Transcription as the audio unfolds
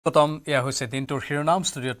প্ৰথম এয়া হৈছে দিনটোৰ শিৰোনাম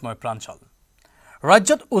ষ্টুডিঅ'ত মই প্ৰাঞ্চল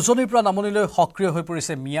ৰাজ্যত উজনিৰ পৰা নামনিলৈ সক্ৰিয় হৈ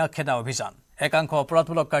পৰিছে মিয়া খেদা অভিযান একাংশ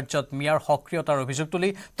অপৰাধমূলক কাৰ্যত মিয়াৰ সক্ৰিয়তাৰ অভিযোগ তুলি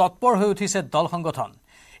তৎপৰ হৈ উঠিছে দল সংগঠন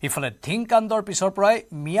ইফালে ধিংকাণ্ডৰ পিছৰ পৰাই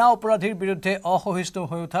মিয়া অপৰাধীৰ বিৰুদ্ধে অসহিষ্ণু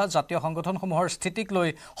হৈ উঠা জাতীয় সংগঠনসমূহৰ স্থিতিক লৈ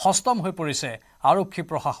হস্তম হৈ পৰিছে আৰক্ষী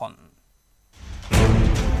প্ৰশাসন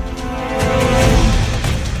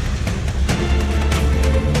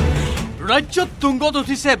ৰাজ্যত তুংগত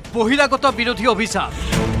উঠিছে বহিৰাগত বিৰোধী অভিযান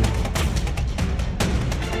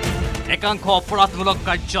একাংশ অপৰাধমূলক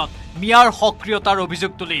কাৰ্যত মিয়াৰ সক্ৰিয়তাৰ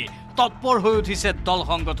অভিযোগ তুলি তৎপৰ হৈ উঠিছে দল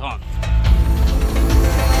সংগঠন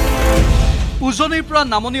উজনিৰ পৰা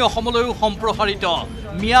নামনি অসমলৈও সম্প্ৰসাৰিত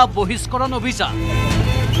মিয়া বহিষ্কৰণ অভিযান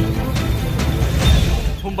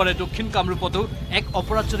সোমবাৰে দক্ষিণ কামৰূপতো এক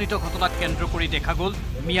অপৰাধজনিত ঘটনাক কেন্দ্ৰ কৰি দেখা গ'ল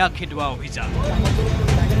মিয়া খেদুৱা অভিযান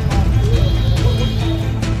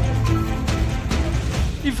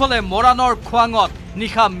ইফালে মৰাণৰ খোৱাঙত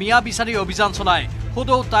নিশা মিয়া বিচাৰি অভিযান চলাই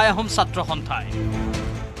সদৌ টাই আহোম ছাত্ৰ সন্থাই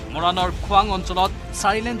মৰাণৰ খোৱাং অঞ্চলত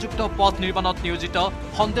 4 লেনযুক্ত পথ নিৰ্মাণত নিয়োজিত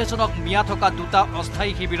সন্দেহজনক মিয়া থকা দুটা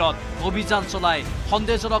অস্থায়ী শিবিৰত অভিযান চলাই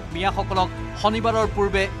সন্দেহজনক মিয়াসকলক শনিবাৰৰ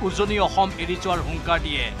পূৰ্বে উজনি অসম এৰি যোৱাৰ হুংকাৰ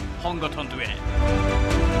দিয়ে সংগঠনটোৱে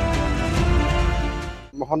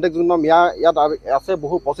সন্দেহজনক মিয়া ইয়াত আছে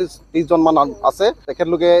বহু 25-30 জন মান আছে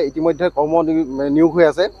তেখেতলোকে ইতিমধ্যে কৰ্ম নিয়োগ হৈ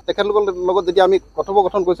আছে তেখেতলোকৰ লগত যেতিয়া আমি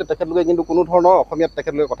কথোপকথন কৰিছো তেখেতলোকে কিন্তু কোনো ধৰণৰ অসমীয়াত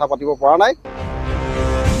তেখেতলোকে কথা পাতিব পৰা নাই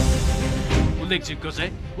উল্লেখযোগ্য যে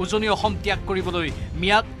উজনি অসম ত্যাগ কৰিবলৈ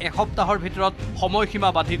মিয়াক এসপ্তাহৰ ভিতৰত সময়সীমা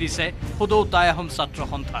বান্ধি দিছে সদৌ টাই আহোম ছাত্ৰ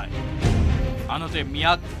সন্থাই আনহাতে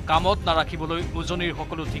মিয়াক কামত নাৰাখিবলৈ উজনিৰ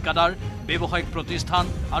সকলো ঠিকাদাৰ ব্যৱসায়িক প্ৰতিষ্ঠান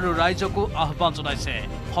আৰু ৰাইজকো আহ্বান জনাইছে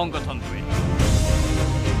সংগঠনটোৱে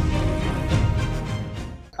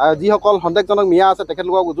যিসকল সন্দেহজনক মিয়া আছে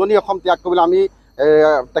তেখেতলোকক উজনি অসম ত্যাগ কৰিবলৈ আমি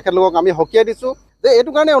তেখেতলোকক আমি হকিয়াই দিছোঁ যে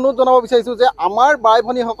এইটো কাৰণে অনুৰোধ জনাব বিচাৰিছোঁ যে আমাৰ বাই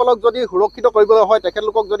ভনীসকলক যদি সুৰক্ষিত কৰিবলৈ হয়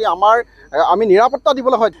তেখেতলোকক যদি আমি নিৰাপত্তা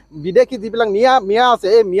দিবলৈ হয় বিদেশী যিবিলাক মিয়া আছে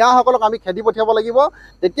এই মিয়াসকলক আমি খেদি পঠিয়াব লাগিব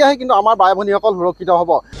তেতিয়াহে কিন্তু আমাৰ বাই ভনীসকল সুৰক্ষিত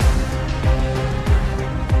হ'ব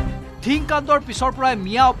ধিংকাণ্ডৰ পিছৰ পৰাই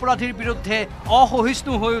মিয়া অপৰাধীৰ বিৰুদ্ধে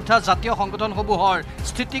অসহিষ্ণু হৈ উঠা জাতীয় সংগঠনসমূহৰ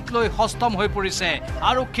স্থিতিক লৈ হস্তম হৈ পৰিছে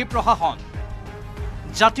আৰক্ষী প্ৰশাসন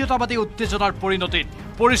জাতীয়তাবাদী উত্তেজনাৰ পৰিণতিত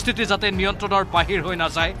পৰিস্থিতি যাতে নিয়ন্ত্ৰণৰ বাহিৰ হৈ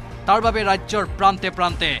নাযায় তাৰ বাবে ৰাজ্যৰ প্ৰান্তে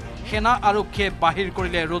প্ৰান্তে সেনা আৰক্ষীয়ে বাহিৰ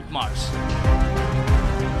কৰিলে ৰোড মাৰ্চ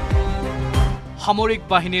সামৰিক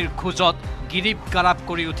বাহিনীৰ খোজত গিৰিপ গাৰাপ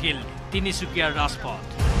কৰি উঠিল তিনিচুকীয়াৰ ৰাজপথ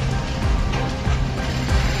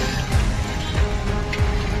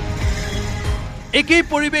একেই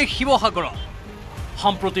পৰিৱেশ শিৱসাগৰত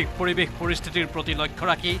সাম্প্ৰতিক পৰিৱেশ পৰিস্থিতিৰ প্ৰতি লক্ষ্য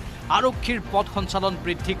ৰাখি আৰক্ষীৰ পথ সঞ্চালন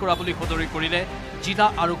বৃদ্ধি কৰা বুলি সদৰি কৰিলে জিলা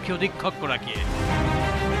আৰক্ষী অধীক্ষকগৰাকীয়ে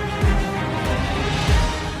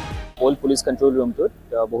All police control room to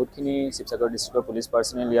বহুতখিনি শিৱসাগৰ ডিষ্ট্ৰিক্টৰ পুলিচ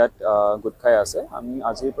পাৰ্সনেল ইয়াত গোট খাই আছে আমি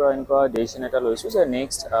আজিৰ পৰা এনেকুৱা ডিসিশন এটা লৈছো যে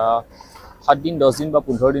নেক্সট 7 দিন 10 দিন বা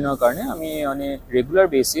 15 দিনৰ কাৰণে আমি মানে ৰেগুলাৰ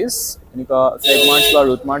বেসিস এনেকুৱা ফ্লেগ মাৰ্চ বা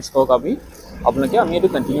ৰুট মাৰ্চ হওক আমি এটো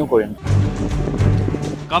কন্টিনিউ কৰিম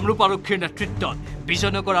কামৰূপ আৰক্ষীৰ নেতৃত্বত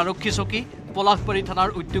বিজয়নগৰ আৰক্ষী চকী পলাশবাৰী থানাৰ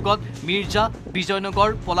উদ্যোগত মিৰ্জা বিজয়নগৰ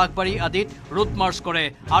পলাশবাৰী আদিত ৰুট মাৰ্চ কৰে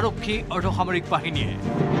আৰক্ষী অৰ্ধসামৰিক বাহিনীয়ে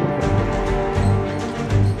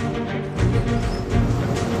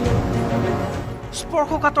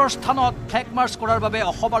স্পৰ্শকাতৰ স্থানত ফ্লেগ মাৰ্চ কৰাৰ বাবে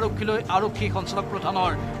অসম আৰক্ষীলৈ আৰক্ষী সঞ্চালক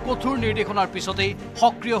প্ৰধানৰ কঠোৰ নিৰ্দেশনাৰ পিছতেই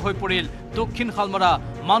সক্ৰিয় হৈ পৰিল দক্ষিণ শালমৰা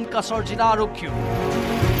মানকাছৰ জিলা আৰক্ষীও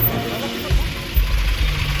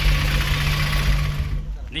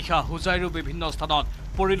নিশা হুজাইৰো বিভিন্ন স্থানত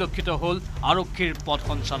পৰিলক্ষিত হ'ল আৰক্ষীৰ পথ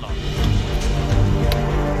সঞ্চালন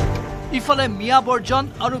ইফালে মিয়া বৰ্জন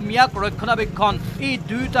আৰু মিয়াক ৰক্ষণাবেক্ষণ এই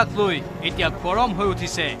দুয়োটাক লৈ এতিয়া গৰম হৈ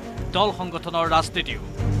উঠিছে দল সংগঠনৰ ৰাজনীতিও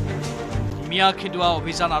মিয়া খেদুৱা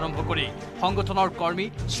অভিযান আৰম্ভ কৰি সংগঠনৰ কৰ্মী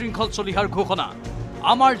শৃংখল চলিহাৰ ঘোষণা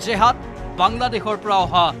আমাৰ জেহাদ বাংলাদেশৰ পৰা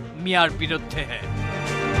অহা মিয়াৰ বিৰুদ্ধেহে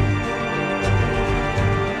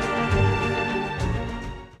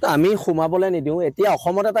আমি সোমাবলৈ নিদিওঁ এতিয়া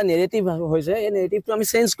অসমত এটা নেৰেটিভ হৈছে এই নেৰেটিভটো আমি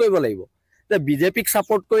চেঞ্জ কৰিব লাগিব যে বিজেপিক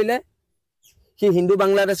সাপোৰ্ট কৰিলে সি হিন্দু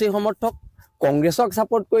বাংলাদেশী সমৰ্থক কংগ্ৰেছক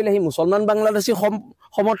সাপোৰ্ট কৰিলে সি মুছলমান বাংলাদেশী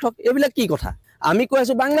সমৰ্থক এইবিলাক কি কথা আমি কৈ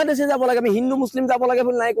আছো বাংলাদেশে যাব লাগে আমি হিন্দু মুছলিম যাব লাগে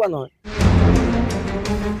বুলি নাই কোৱা নহয়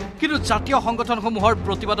কিন্তু জাতীয় সংগঠনসমূহৰ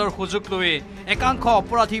প্ৰতিবাদৰ সুযোগ লৈ একাংশ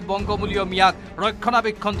অপৰাধী বংগমূলীয় মিয়াক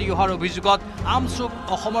ৰক্ষণাবেক্ষণ দি অহাৰ অভিযোগত আমচুক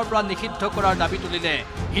অসমৰ পৰা নিষিদ্ধ কৰাৰ দাবী তুলিলে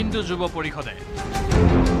হিন্দু যুৱ পৰিষদে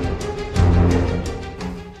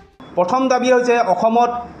প্ৰথম দাবী হৈছে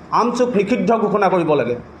অসমত আমচুক নিষিদ্ধ ঘোষণা কৰিব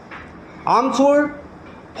লাগে আমচুৰ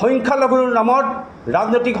সংখ্যালঘুৰ নামত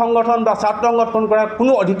ৰাজনৈতিক সংগঠন বা ছাত্ৰ সংগঠন কৰাৰ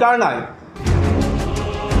কোনো অধিকাৰ নাই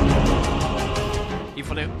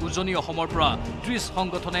ইফালে উজনি অসমৰ পৰা 30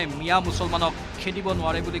 সংগঠনে মিয়া মুছলমানক খেদিব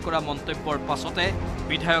নোৱাৰে বুলি কৰা মন্তব্যৰ পাছতে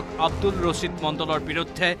বিধায়ক আব্দুল ৰছিদ মণ্ডলৰ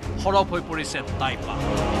বিৰুদ্ধে সৰব হৈ পৰিছে টাইপা।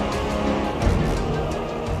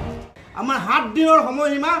 আমাৰ 7 দিনৰ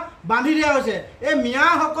সময়সীমা বান্ধি দিয়া হৈছে। এই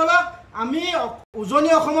মিয়াসকলক আমি উজনি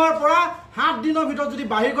অসমৰ পৰা 7 দিনৰ ভিতৰত যদি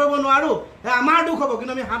বাহিৰ কৰিব নোৱাৰো আমাৰ দুখ হ'ব,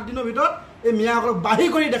 কিন্তু আমি 7 দিনৰ ভিতৰত এই মিয়াসকলক বাহিৰ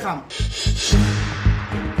কৰি দেখাম।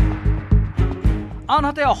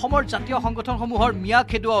 আনহাতে অসমৰ জাতীয় সংগঠনসমূহৰ মিয়া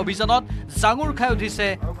খেদুৱা অভিযানত জাঙুৰ খাই উঠিছে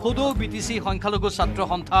সদৌ বিটিচি সংখ্যালঘু ছাত্ৰ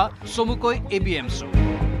সন্থা চমুকৈ ABMSO।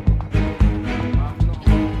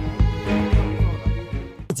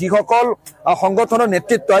 যিসকল সংগঠনৰ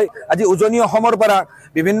নেতৃত্বই আজি উজনি অসমৰ পৰা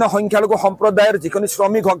বিভিন্ন সংখ্যালঘু সম্প্ৰদায়ৰ যিকোনো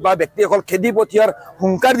শ্ৰমিক হওক বা ব্যক্তিসকল খেদি পঠিয়াৰ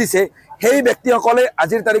হুংকাৰ দিছে, সেই ব্যক্তিসকলে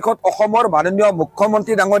আজিৰ তাৰিখত অসমৰ মাননীয়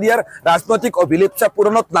মুখ্যমন্ত্ৰী ডাঙৰীয়াৰ ৰাজনৈতিক অভিলেখা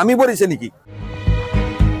পূৰণত নামি পৰিছে নেকি?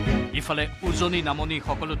 ইফালে উজনি নামনি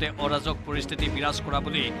সকলোতে অৰাজক পৰিস্থিতি বিৰাজ কৰা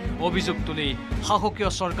বুলি অভিযোগ তুলি শাসকীয়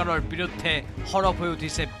চৰকাৰৰ বিৰুদ্ধে সৰব হৈ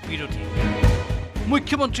উঠিছে বিৰোধী।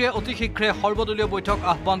 মুখ্যমন্ত্ৰীয়ে অতি শীঘ্ৰে সৰ্বদলীয় বৈঠক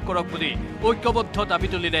আহ্বান কৰক বুলি ঐক্যবদ্ধ দাবী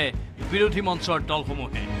তুলিলে বিৰোধী মঞ্চৰ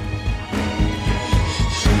দলসমূহে।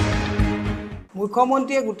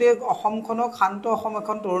 মুখ্যমন্ত্ৰীয়ে গোটেই অসমখনক শান্ত অসম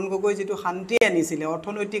এখন তৰুণ গগৈ যিটো শান্তি আনিছিলে,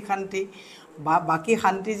 অৰ্থনৈতিক শান্তি বা বাকী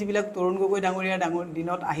শান্তি যিবিলাক তৰুণ গগৈ ডাঙৰীয়াৰ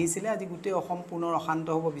দিনত আহিছিলে, আজি গোটেই অসম পুনৰ অশান্ত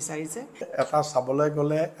হ'ব বিচাৰিছে। এটা চাবলৈ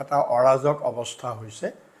গ'লে এটা অৰাজক অৱস্থা হৈছে,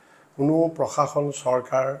 কোনো প্ৰশাসন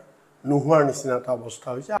চৰকাৰ নোহোৱাৰ নিচিনা এটা অৱস্থা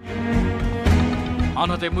হৈছে।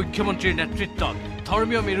 আনহাতে মুখ্যমন্ত্ৰীৰ নেতৃত্বত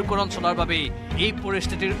ধৰ্মীয় মেৰুকৰণ চলাৰ বাবেই এই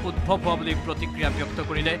পৰিস্থিতিৰ উদ্ভৱ হোৱা বুলি প্ৰতিক্ৰিয়া ব্যক্ত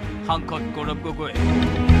কৰিলে সাংসদ গৌৰৱ গগৈ।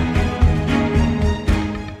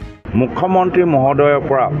 মুখ্যমন্ত্ৰী মহোদয়ৰ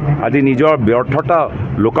পৰা আজি নিজৰ ব্যৰ্থতা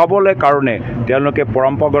লুকাবলৈ কাৰণে তেওঁলোকে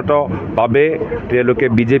পৰম্পৰাগতভাৱে তেওঁলোকে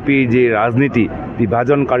বিজেপি যি ৰাজনীতি,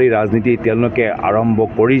 বিভাজনকাৰী ৰাজনীতি তেওঁলোকে আৰম্ভ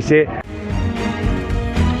কৰিছে।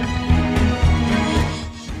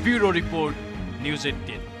 Bureau report, News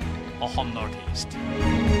 18 Assam north east.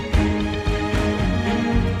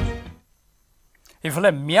 ইফালে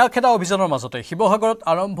মিয়া খেদা অভিযানৰ মাজতে শিৱসাগৰত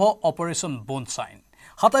আৰম্ভ অপাৰেশ্যন বনচাইন।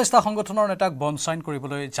 27টা সংগঠনৰ নেতাক বনচাইন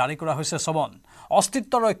কৰিবলৈ জাৰি কৰা হৈছে চমন।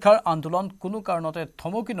 অস্তিত্ব ৰক্ষাৰ আন্দোলন কোনো কাৰণতে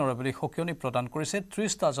থমকি নৰে বুলি সকিয়নি প্ৰদান কৰিছে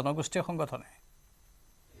 30টা জনগোষ্ঠীয় সংগঠনে।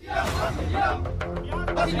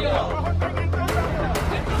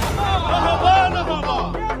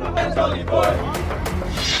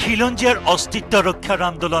 খিলঞ্জীয়াৰ অস্তিত্ব ৰক্ষাৰ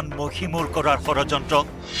আন্দোলন মহিমূৰ কৰাৰ ষড়যন্ত্ৰ।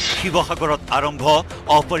 শিৱসাগৰত আৰম্ভ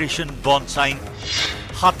অপাৰেশ্যন বনচাইন।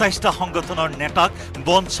 27টা সংগঠনৰ নেতাক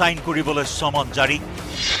বনচাইন কৰিবলৈ চমন জাৰি।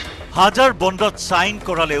 হাজাৰ বণ্ডত চাইন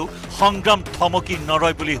কৰালেও সংগ্ৰাম থমকি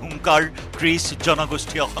নৰয় বুলি হুংকাৰ 30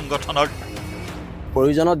 জনগোষ্ঠীয় সংগঠনৰ।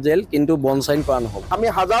 প্ৰয়োজনত জেল, কিন্তু বনচাইন কৰা নহ'ব। আমি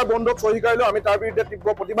হাজাৰ বন্ধক চহী কৰিলেও আমি তাৰ বিৰুদ্ধে তীব্ৰ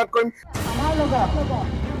প্ৰতিবাদ কৰিম।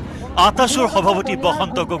 আটাছুৰ সভাপতি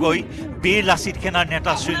বসন্ত গগৈ, বীৰ লাচিত সেনাৰ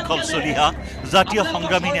নেতা শৃংখল চলিহা, জাতীয়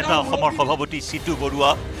সংগ্ৰামী নেতা অসমৰ সভাপতি চিতু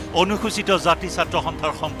বৰুৱা, অনুসূচিত জাতি ছাত্ৰ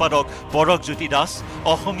সন্থাৰ সম্পাদক পৰকজ্যোতি দাস,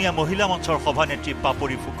 অসমীয়া মহিলা মঞ্চৰ সভানেত্ৰী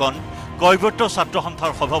পাপৰি ফুকন, কৈবৰ্ত ছাত্ৰ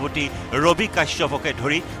সন্থাৰ সভাপতি ৰবি কাশ্যপকে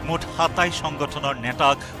ধৰি মুঠ 27 সংগঠনৰ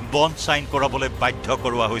নেতাক বনচাইন কৰাবলৈ বাধ্য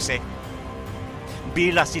কৰোৱা হৈছে।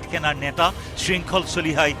 বীৰ লাচিত সেনাৰ নেতা শৃংখল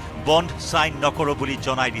চলিহাই বন্ধ চাইন নকৰোঁ বুলি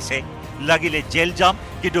জনাই দিছে। লাগিলে জেল যাম,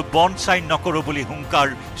 কিন্তু বন চাইন নকৰোঁ বুলি হুংকাৰ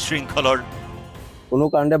শৃংখলৰ। কোনো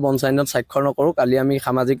কাৰণতে বনচাইনত স্বাক্ষৰ নকৰোঁ। কালি আমি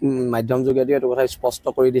সামাজিক মাধ্যম যোগেদি এইটো কথা স্পষ্ট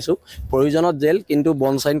কৰি দিছোঁ। প্ৰয়োজনত জেল, কিন্তু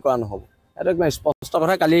বনচাইন কৰা নহ'ব। এইটো একদম স্পষ্ট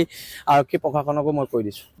কথা কালি আৰক্ষী প্ৰশাসনকো মই কৈ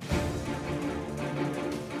দিছোঁ।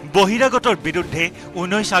 বহিৰাগতৰ বিৰুদ্ধে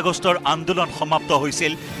 19 আগষ্টৰ আন্দোলন সমাপ্ত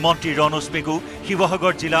হৈছিল মন্ত্ৰী ৰণোজ পেগু,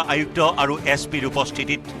 শিৱসাগৰ জিলা আয়ুক্ত আৰু SPৰ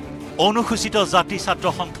উপস্থিতিত। অনুসূচিত জাতি ছাত্ৰ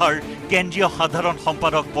সন্থাৰ কেন্দ্ৰীয় সাধাৰণ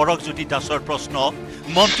সম্পাদক পৰকজ্যোতি দাসৰ প্ৰশ্ন,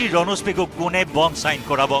 মন্ত্ৰী ৰণোজ পেগুক কোনে বনচাইন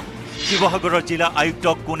কৰাব? শিৱসাগৰৰ জিলা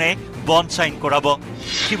আয়ুক্তক কোনে বনচাইন কৰাব?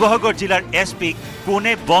 শিৱসাগৰ জিলাৰ SPক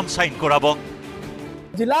কোনে বনচাইন কৰাব?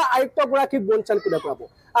 জিলা আয়ুক্তগৰাকীক বনচাইন কোনে কৰাব?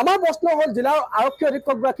 আমাৰ প্ৰশ্ন হ'ল জিলাৰ আৰক্ষী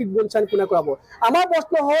অধীক্ষকগৰাকীক বনচাইন কোনে কৰাব? আমাৰ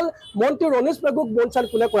প্ৰশ্ন হ'ল মন্ত্ৰী ৰণোজ পেগুক বনচাইন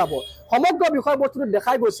কোনে কৰাব? সমগ্ৰ বিষয়বস্তুটো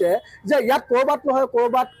দেখাই গৈছে যে ইয়াত ক'ৰবাত নহয়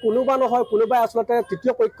ক'ৰবাত কোনোবা নহয় কোনোবাই আচলতে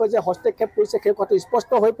তৃতীয় পক্ষই যে হস্তক্ষেপ কৰিছে সেই কথাটো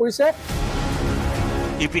স্পষ্ট হৈ পৰিছে।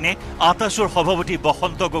 ইপিনে আটাছুৰ সভাপতি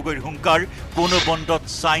বসন্ত গগৈৰ হুংকাৰ, কোনো বণ্ডত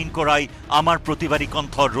চাইন কৰাই আমাৰ প্ৰতিবাদী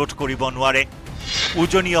কণ্ঠ ৰোধ কৰিব নোৱাৰে।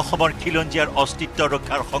 উজনি অসমৰ খিলঞ্জীয়াৰ অস্তিত্ব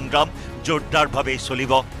ৰক্ষাৰ সংগ্ৰাম জোৰদাৰভাৱে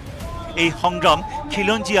চলিব। এই সংগ্ৰাম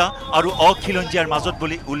খিলঞ্জীয়া আৰু অখিলঞ্জীয়াৰ মাজত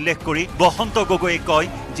বুলি উল্লেখ কৰি বসন্ত গগৈয়ে কয়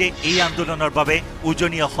যে এই আন্দোলনৰ বাবে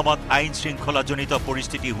উজনি অসমত আইন শৃংখলাজনিত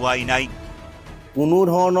পৰিস্থিতি হোৱাই নাই। কোনো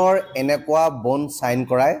ধৰণৰ এনেকুৱা বন চাইন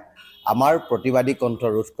কৰাই আমাৰ প্ৰতিবাদী কণ্ঠ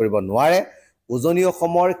ৰোধ কৰিব নোৱাৰে। উজনি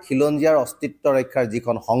অসমৰ খিলঞ্জীয়াৰ অস্তিত্ব ৰক্ষাৰ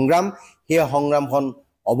যিখন সংগ্ৰাম সেই সংগ্ৰামখন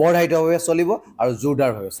অৱধাৰিতভাৱে চলিব আৰু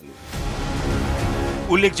জোৰদাৰভাৱে চলিব।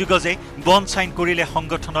 উল্লেখযোগ্য যে বন সাইন কৰিলে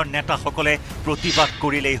সংগঠনৰ নেতাসকলে প্ৰতিবাদ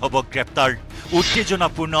কৰিলেই হ'ব গ্ৰেপ্তাৰ,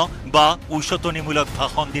 উত্তেজনাপূৰ্ণ বা উচতনিমূলক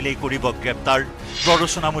ভাষণ দিলেই কৰিব গ্ৰেপ্তাৰ,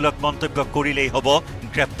 প্ৰৰোচনামূলক মন্তব্য কৰিলেই হ'ব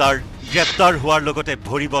গ্ৰেপ্তাৰ, গ্ৰেপ্তাৰ হোৱাৰ লগতে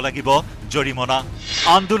ভৰিব লাগিব জৰিমনা,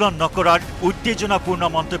 আন্দোলন নকৰাৰ উত্তেজনাপূৰ্ণ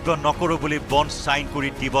মন্তব্য নকৰোঁ বুলি বন সাইন কৰি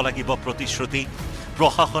দিব লাগিব প্ৰতিশ্ৰুতি।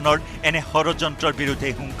 প্ৰশাসনৰ এনে ষড়যন্ত্ৰৰ বিৰুদ্ধে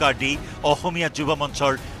হুংকাৰ দি অসমীয়া যুৱ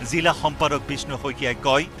মঞ্চৰ জিলা সম্পাদক বিষ্ণু শইকীয়াই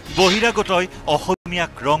কয়, বহিৰাগতই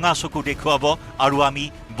অসমীয়াক ৰঙা চকু দেখুৱাব আৰু আমি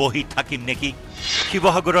বহি থাকিম নেকি?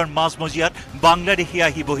 শিৱসাগৰৰ মাজমজিয়াত বাংলাদেশী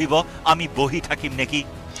আহি বহিব, আমি বহি থাকিম নেকি?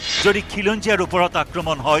 যদি খিলঞ্জীয়াৰ ওপৰত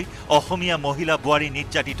আক্ৰমণ হয়, অসমীয়া মহিলা বোৱাৰী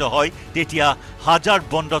নিৰ্যাতিত হয়, তেতিয়া হাজাৰ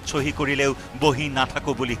বণ্ডত চহী কৰিলেও বহি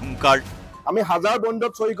নাথাকো বুলি হুংকাৰ। আমি হাজাৰ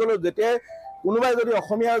বণ্ডত চহী কৰিলেও যেতিয়া কোনোবাই যদি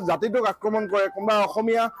অসমীয়া জাতিটোক আক্ৰমণ কৰে, কোনোবাই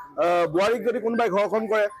অসমীয়া বোৱাৰীক যদি কোনোবাই ঘৰখন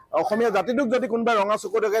কৰে, অসমীয়া জাতিটোক যদি কোনোবাই ৰঙা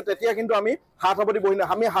চকু দেখে, তেতিয়া কিন্তু আমি হাত সাৱটি বহি নাই।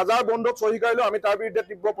 আমি হাজাৰ বণ্ডত চহী কৰিলেও আমি তাৰ বিৰুদ্ধে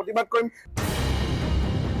তীব্ৰ প্ৰতিবাদ কৰিম।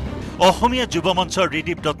 অসমীয়া যুৱ মঞ্চৰ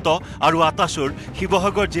ৰিদীপ দত্ত আৰু আতাচুৰ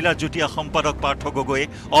শিৱসাগৰ জিলাৰ যুটীয়া সম্পাদক পাৰ্থ গগৈয়ে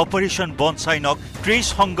অপাৰেশ্যন বন সাইনক 30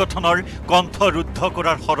 সংগঠনৰ কণ্ঠ ৰুদ্ধ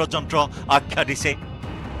কৰাৰ ষড়যন্ত্ৰ আখ্যা দিছে।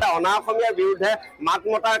 অনা অসমীয়াৰ বিৰুদ্ধে মাত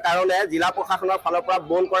মতাৰ কাৰণে জিলা প্ৰশাসনৰ ফালৰ পৰা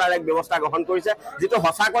বন্ধ কৰাৰ এক ব্যৱস্থা গ্ৰহণ কৰিছে, যিটো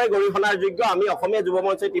সঁচাকৈ গৰিহণাৰ যোগ্য। আমি অসমীয়া যুৱ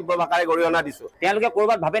মঞ্চই তীব্ৰ ভাষাৰে গৰিহণা দিছো। তেওঁলোকে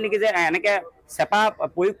ক'ৰবাত ভাবে নেকি যে এনেকে চেপা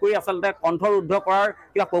প্ৰয়োগ কৰি আচলতে কণ্ঠ ৰুদ্ধ কৰাৰ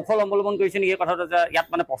কিবা কৌশল অৱলম্বন কৰিছে নেকি? এই কথাটো ইয়াত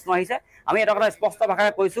মানে প্ৰশ্ন আহিছে। আমি এটা কথা স্পষ্ট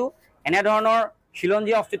ভাষাৰে কৈছো, এনেধৰণৰ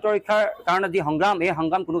খিলঞ্জীয়া অস্তিত্ব ৰক্ষাৰ কাৰণে যি সংগ্ৰাম, এই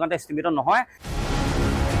সংগ্ৰাম কোনো কাৰণতে স্থিমিত নহয়।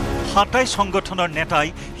 27 সংগঠনৰ নেতাই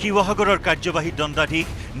শিৱসাগৰৰ কাৰ্যবাহী দণ্ডাধীশ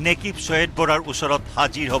নেকিব ছৈয়দ বৰাৰ ওচৰত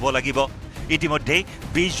হাজিৰ হ'ব লাগিব। ইতিমধ্যে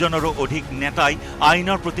 20 জনৰো অধিক নেতাই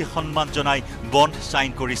আইনৰ প্ৰতি সন্মান জনাই বণ্ড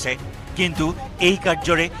সাইন কৰিছে। কিন্তু এই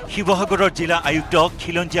কাৰ্যৰে শিৱসাগৰৰ জিলা আয়ুক্ত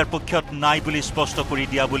খিলঞ্জীয়াৰ পক্ষত নাই বুলি স্পষ্ট কৰি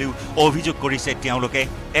দিয়া বুলিও অভিযোগ কৰিছে তেওঁলোকে।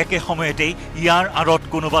 একে সময়তে ইয়াৰ আঁৰত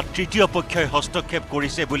কোনোবা তৃতীয় পক্ষই হস্তক্ষেপ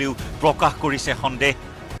কৰিছে বুলিও প্ৰকাশ কৰিছে সন্দেহ।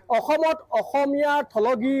 অসমত অসমীয়াৰ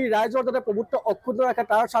থলগী ৰাইজৰ যাতে প্ৰভুত্ব অক্ষুণ্ণ ৰাখে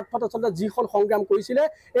তাৰ স্বাৰ্থত আচলতে যিখন সংগ্ৰাম কৰিছিলে,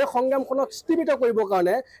 এই সংগ্ৰামখনক স্থিমিত কৰিবৰ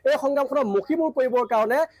কাৰণে, এই সংগ্ৰামখনক মষিমূৰ কৰিবৰ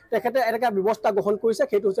কাৰণে তেখেতে এনেকুৱা ব্যৱস্থা গ্ৰহণ কৰিছে,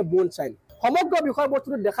 সেইটো হৈছে বন সাইন। সমগ্ৰ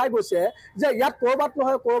বিষয়বস্তুটো দেখাই গৈছে যে ইয়াত ক'ৰবাত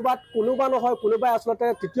নহয় ক'ৰবাত কোনোবা নহয় কোনোবাই আচলতে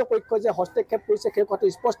তৃতীয় পক্ষই যে হস্তক্ষেপ কৰিছে, সেই কথাটো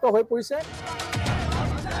স্পষ্ট হৈ পৰিছে।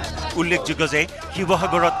 উল্লেখযোগ্য যে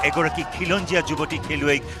শিৱসাগৰত এগৰাকী খিলঞ্জীয়া যুৱতী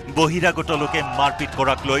খেলুৱৈক বহিৰাগত লোকে মাৰপিট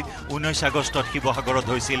কৰাক লৈ 19 আগষ্টত শিৱসাগৰত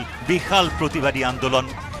হৈছিল বিশাল প্ৰতিবাদী আন্দোলন।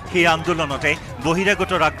 সেই আন্দোলনতে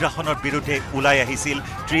বহিৰাগতৰ আগ্ৰাসনৰ বিৰুদ্ধে ওলাই আহিছিল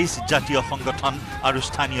 30 জাতীয় সংগঠন আৰু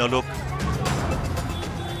স্থানীয় লোক।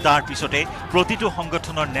 তাৰ পিছতে প্ৰতিটো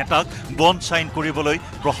সংগঠনৰ নেতাক বন সাইন কৰিবলৈ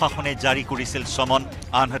প্ৰশাসনে জাৰি কৰিছিল চমন।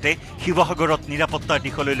 আনহাতে শিৱসাগৰত নিৰাপত্তাৰ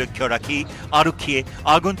দিশলৈ লক্ষ্য ৰাখি আৰক্ষীয়ে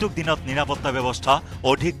আগন্তুক দিনত নিৰাপত্তা ব্যৱস্থা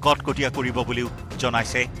অধিক কটকটীয়া কৰিব বুলিও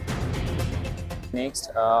জনাইছে। নেক্সট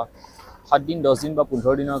 7 দিন 10 দিন বা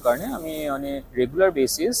 15 দিনৰ কাৰণে আমি মানে ৰেগুলাৰ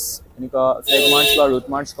বেচিছ এনেকুৱা ফ্লেগ মাৰ্চ বা ৰুট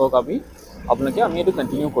মাৰ্চ হওক আপোনালোকে আমি এইটো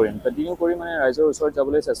কণ্টিনিউ কৰি মানে ৰাইজৰ ওচৰত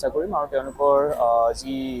যাবলৈ চেষ্টা কৰিম আৰু তেওঁলোকৰ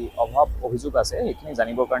যি অভাৱ অভিযোগ আছে সেইখিনি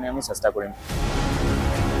জানিবৰ কাৰণে আমি চেষ্টা কৰিম।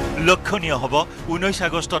 লক্ষণীয় হ'ব 19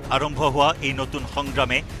 আগষ্টত আৰম্ভ হোৱা এই নতুন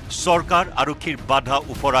সংগ্ৰামে চৰকাৰ আৰক্ষীৰ বাধা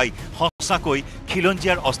উপৰাই সঁচাকৈ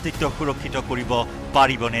খিলঞ্জীয়াৰ অস্তিত্ব সুৰক্ষিত কৰিব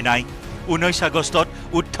পাৰিবনে নাই। 19 আগষ্টত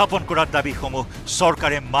উত্থাপন কৰা দাবীসমূহ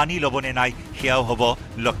চৰকাৰে মানি ল'বনে নাই সেয়াও হ'ব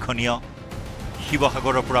লক্ষণীয়।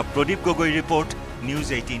 শিৱসাগৰৰ পৰা প্ৰদীপ গগৈৰ report, News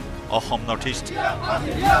 18 Assam Northeast।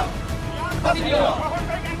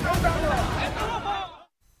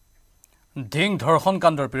 Dhing ধৰ্ষণ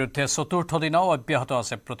কাণ্ডৰ বিৰুদ্ধে চতুৰ্থ দিনাও অব্যাহত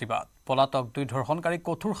আছে প্ৰতিবাদ। পলাতক 2 ধৰ্ষণকাৰীক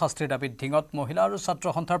কঠোৰ শাস্তিৰ দাবীত ধিঙত মহিলা আৰু ছাত্ৰ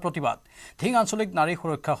সন্থাৰ প্ৰতিবাদ। ধিং আঞ্চলিক নাৰী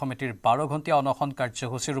সুৰক্ষা সমিতিৰ 12 ঘণ্টীয়া অনশন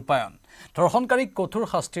কাৰ্যসূচীৰ ৰূপায়ণ। ধৰ্ষণকাৰীক কঠোৰ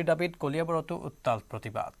শাস্তিৰ দাবীত কলিয়াবৰতো উত্তাল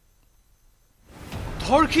প্ৰতিবাদ।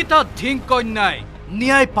 ধৰ্ষিতা ধিং কন্যাই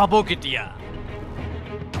ন্যায় পাব কেতিয়া?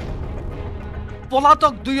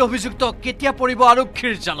 পলাতক 2 অভিযুক্ত কেতিয়া পৰিব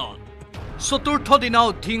আৰক্ষীৰ জালত? চতুৰ্থ দিনাও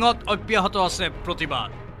ধিঙত অব্যাহত আছে প্ৰতিবাদ।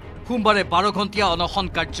 সোমবাৰে 12 ঘণ্টীয়া অনশন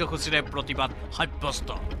কাৰ্যসূচীৰে প্ৰতিবাদ সাব্যস্ত।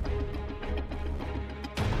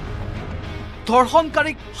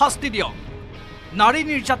 ধৰ্ষণকাৰীক শাস্তি দিয়ক, নাৰী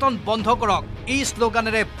নিৰ্যাতন বন্ধ কৰক, এই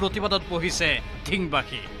শ্লোগানেৰে প্ৰতিবাদত বহিছে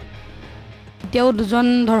ধিংবাসী। এতিয়াও 2জন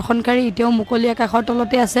ধৰ্ষণকাৰী এতিয়াও মুকলি আকাশৰ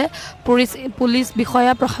তলতে আছে। পুলিচ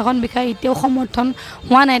বিষয়া, প্ৰশাসন বিষয়া এতিয়াও সমৰ্থন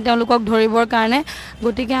হোৱা নাই তেওঁলোকক ধৰিবৰ কাৰণে।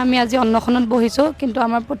 গতিকে আমি আজি অন্নখনত বহিছোঁ, কিন্তু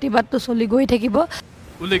আমাৰ প্ৰতিবাদটো চলি গৈ থাকিব।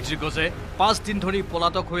 উল্লেখযোগ্য যে 5 দিন ধৰি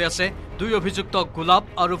পলাতক হৈ আছে 2 অভিযুক্ত গোলাপ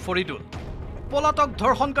আৰু ফৰিদুল। পলাতক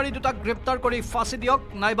ধৰ্ষণকাৰী দুটাক গ্ৰেপ্তাৰ কৰি ফাঁচি দিয়ক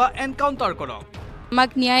নাইবা এনকাউণ্টাৰ কৰক,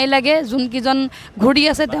 আমাক ন্যায় লাগে, যোনকেইজন ঘূৰি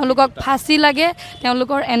আছে তেওঁলোকক ফাঁচি লাগে,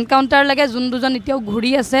 তেওঁলোকৰ এনকাউণ্টাৰ লাগে, যোন দুজন এতিয়াও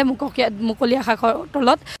ঘূৰি আছে মুকলি আকাশৰ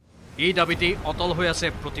তলত। এই দাবীতেই অটল হৈ আছে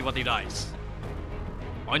প্ৰতিবাদী ৰাইজ।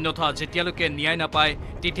 অন্যথা যেতিয়ালৈকে ন্যায় নাপায়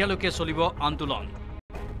তেতিয়ালৈকে চলিব আন্দোলন,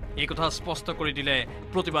 এই কথা স্পষ্ট কৰি দিলে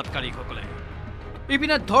প্ৰতিবাদকাৰীসকলে।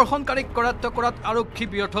 ইপিনে ধৰ্ষণকাৰীক কৰায়ত্ব কৰাত আৰক্ষী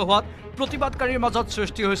ব্যৰ্থ হোৱাত প্ৰতিবাদকাৰীৰ মাজত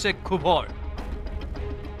সৃষ্টি হৈছে ক্ষোভৰ।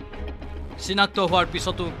 চিনাক্ত হোৱাৰ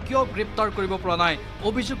পিছতো কিয় গ্ৰেপ্তাৰ কৰিব পৰা নাই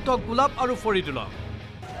অভিযুক্ত গোলাপ আৰু ফৰিদুলক?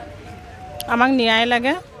 আমাক ন্যায়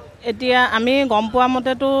লাগে। এতিয়া আমি গম পোৱা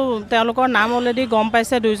মতেতো তেওঁলোকৰ নাম অলৰেডি গম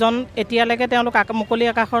পাইছে দুইজন, এতিয়ালৈকে তেওঁলোক মুকলি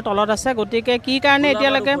আকাশৰ তলত আছে। গতিকে কি কাৰণে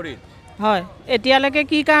এতিয়ালৈকে এতিয়ালৈকে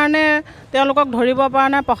কি কাৰণে তেওঁলোকক ধৰিব পৰা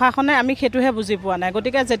নাই প্ৰশাসনে, আমি সেইটোহে বুজি পোৱা নাই।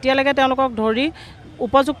 গতিকে যেতিয়ালৈকে তেওঁলোকক ধৰি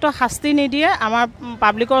উপযুক্ত শাস্তি নিদিয়ে, আমাৰ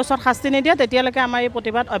পাব্লিকৰ ওচৰত শাস্তি নিদিয়ে, তেতিয়ালৈকে আমাৰ এই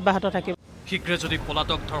প্ৰতিবাদ অব্যাহত থাকিব। শীঘ্ৰে যদি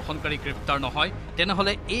পলাতক ধৰ্ষণকাৰী গ্ৰেপ্তাৰ নহয়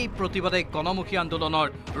তেনেহ'লে এই প্ৰতিবাদে গণমুখী আন্দোলনৰ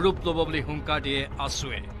ৰূপ ল'ব বুলি হুংকাৰ দিয়ে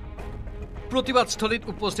আছুৱে। প্ৰতিবাদস্থলীত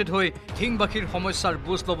উপস্থিত হৈ ধিংবাসীৰ সমস্যাৰ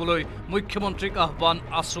বুজ ল'বলৈ মুখ্যমন্ত্ৰীক আহ্বান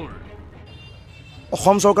আছুৰ।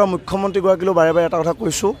 অসম চৰকাৰ মুখ্যমন্ত্ৰীগৰাকীলৈ বাৰে বাৰে এটা কথা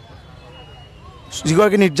কৈছোঁ,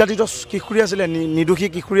 যিগৰাকী নিৰ্যাতিত কিশোৰী আছিলে, নিৰ্দোষী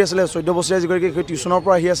কিশোৰী আছিলে, 14 বছৰীয়া যিগৰাকী টিউশ্যনৰ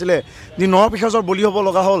পৰা আহি আছিলে, যি নৰপিশাচৰ বলি হ'ব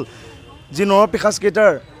লগা হ'ল, যি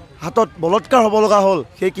নৰপিশাচকেইটাৰ হাতত বলৎকাৰ হ'ব লগা হ'ল,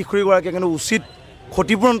 সেই কিশোৰীগৰাকীয়ে কিন্তু উচিত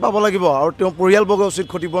ক্ষতিপূৰণ পাব লাগিব আৰু তেওঁৰ পৰিয়ালবৰ্গই উচিত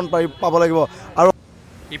ক্ষতিপূৰণ পাব লাগিব। আৰু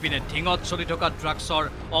ইপিনে ধিঙত চলি থকা ড্ৰাগছৰ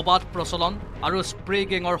অবাধ প্ৰচলন আৰু স্প্ৰে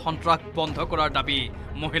গেঙৰ সন্ত্ৰাস বন্ধ কৰাৰ দাবী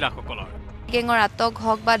মহিলাসকলৰ। গেঙৰ আটক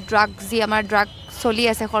হওক বা ড্ৰাগ, যি আমাৰ ড্ৰাগ চলি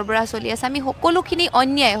আছে, সৰবৰাহ চলি আছে, আমি সকলোখিনি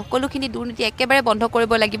অন্যায়, সকলোখিনি দুৰ্নীতি একেবাৰে বন্ধ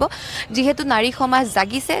কৰিব লাগিব। যিহেতু নাৰী সমাজ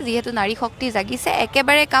জাগিছে, যিহেতু নাৰী শক্তি জাগিছে,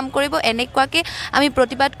 একেবাৰে কাম কৰিব। এনেকুৱাকৈ আমি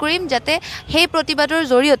প্ৰতিবাদ কৰিম যাতে সেই প্ৰতিবাদৰ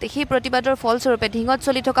জৰিয়তে, সেই প্ৰতিবাদৰ ফলস্বৰূপে ধিঙত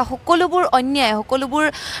চলি থকা সকলোবোৰ অন্যায়, সকলোবোৰ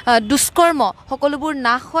দুষ্কৰ্ম, সকলোবোৰ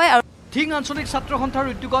নাশ হয়। আৰু ধিং আঞ্চলিক ছাত্ৰ সন্থাৰ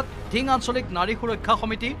উদ্যোগত ধিং আঞ্চলিক নাৰী সুৰক্ষা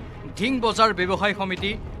সমিতি, ধিং বজাৰ ব্যৱসায়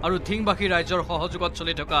সমিতি আৰু ধিংবাসী ৰাইজৰ সহযোগত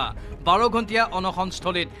চলি থকা 12 ঘণ্টীয়া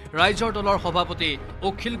অনশনস্থলীত ৰাইজৰ দলৰ সভাপতি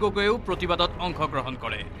অখিল গগৈয়েও প্ৰতিবাদত অংশগ্ৰহণ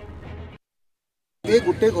কৰে। এই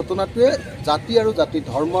গোটেই ঘটনাটোৱে জাতি আৰু জাতি,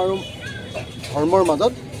 ধৰ্ম আৰু ধৰ্মৰ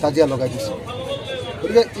মাজত কাজিয়া লগাই দিছে।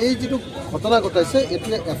 গতিকে এই যিটো ঘটনা ঘটাইছে,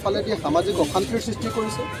 এইটোৱে এফালেদি সামাজিক অশান্তিৰ সৃষ্টি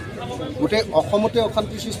কৰিছে, গোটেই অসমতে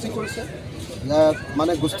অশান্তিৰ সৃষ্টি কৰিছে,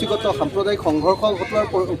 মানে গোষ্ঠীগত সাম্প্ৰদায়িক সংঘৰ্ষ ঘটোৱাৰ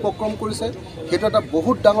উপক্ৰম কৰিছে। সেইটো এটা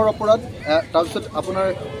বহুত ডাঙৰ অপৰাধ। তাৰপিছত আপোনাৰ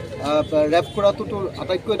ৰেপ কৰাটোতো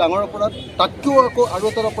আটাইতকৈ ডাঙৰ অপৰাধ। তাতকৈও আকৌ আৰু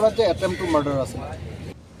এটা অপৰাধ যে এটেম্প টু মাৰ্ডাৰ আছে।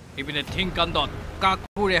 ইপিনে ধিং কাণ্ডত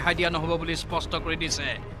কাকো ৰেহাই দিয়া নহ'ব বুলি স্পষ্ট কৰি দিছে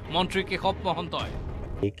মন্ত্ৰী কেশৱ মহন্তই।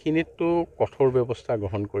 এইখিনিতো কঠোৰ ব্যৱস্থা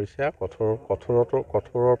গ্ৰহণ কৰিছে।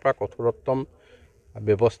 কঠোৰৰ পৰা কঠোৰতম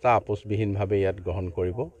ব্যৱস্থা আপোচবিহীনভাৱে ইয়াত গ্ৰহণ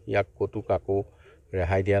কৰিব। ইয়াক ক'তো কাকো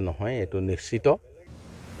ৰেহাই দিয়া নহয়, এইটো নিশ্চিত।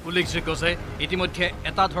 উল্লেখযোগ্য যে ইতিমধ্যে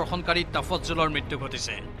এটা ধৰ্ষণকাৰী তাফজ্জুলৰ মৃত্যু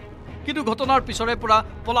ঘটিছে, কিন্তু ঘটনাৰ পিছৰে পৰা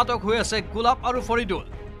পলাতক হৈ আছে গোলাপ আৰু ফৰিদুল।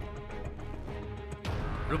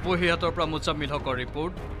 ৰূপহীহাটৰ পৰা মুজাম্মিল হকৰ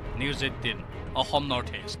report, news 18 Assam north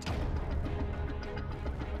east.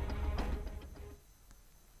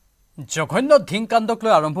 জঘন্য ধিং কাণ্ডক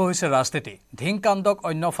লৈ আৰম্ভ হৈছে ৰাজনীতি। ধিং কাণ্ডক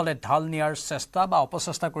অন্যফালে ঢাল নিয়াৰ চেষ্টা বা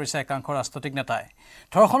অপচেষ্টা কৰিছে একাংশ ৰাজনৈতিক নেতাই।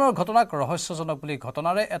 ধৰ্ষণৰ ঘটনাক ৰহস্যজনক বুলি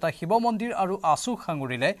ঘটনাৰে এটা শিৱ মন্দিৰ আৰু আছু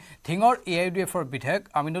সাঙুৰিলে ধিঙৰ AIUDFৰ বিধায়ক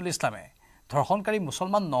আমিনুল ইছলামে। ধৰ্ষণকাৰী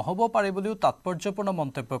মুছলমান নহ'ব পাৰে বুলিও তাৎপৰ্যপূৰ্ণ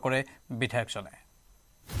মন্তব্য কৰে বিধায়কজনে।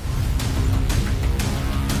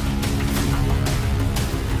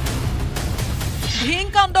 ধিং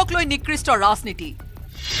কাণ্ডক লৈ নিকৃষ্ট ৰাজনীতি।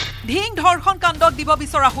 ধিং ধৰ্ষণ কাণ্ডক দিব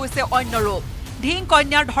বিচৰা হৈছে অন্য ৰূপ। ধিং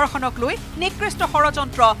কন্যাৰ ধৰ্ষণক লৈ নিকৃষ্ট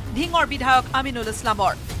ষড়যন্ত্ৰ ধিঙৰ বিধায়ক আমিনুল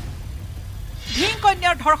ইছলামৰ। ধিং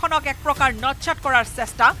কন্যাৰ ধৰ্ষণক এক প্ৰকাৰ নচ্ছাত কৰাৰ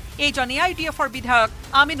চেষ্টা এইজন AIUDFৰ বিধায়ক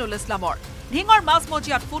আমিনুল ইছলামৰ। ধিঙৰ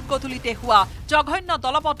মাজমজিয়াত ফুট গধূলিতে হোৱা জঘন্য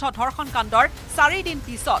দলবদ্ধ ধৰ্ষণ কাণ্ডৰ 4 দিন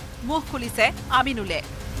পিছত মুখ খুলিছে আমিনুলে।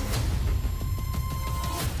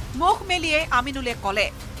 মুখ মেলিয়ে আমিনুলে ক'লে,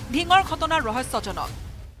 ধিঙৰ ঘটনা ৰহস্যজনক।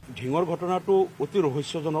 ধিঙৰ ঘটনাটো অতি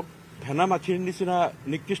ৰহস্যজনক। ভেনা মাখিৰ নিচিনা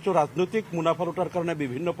নিকৃষ্ট ৰাজনৈতিক মুনাফা লুটাৰ কাৰণে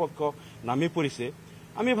বিভিন্ন পক্ষ নামি পৰিছে।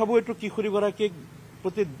 আমি ভাবোঁ এইটো কিশোৰীগৰাকীক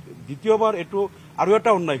প্ৰতি দ্বিতীয়বাৰ এইটো আৰু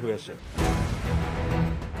এটা অন্যায় হৈ আছে।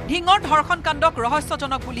 ধিঙৰ ধৰ্ষণ কাণ্ডক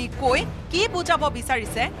ৰহস্যজনক বুলি কৈ কি বুজাব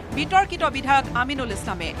বিচাৰিছে বিতৰ্কিত বিধায়ক আমিনুল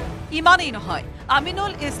ইছলামে? ইমানেই নহয়,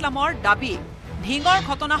 আমিনুল ইছলামৰ দাবী, ধিঙৰ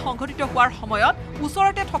ঘটনা সংঘটিত হোৱাৰ সময়ত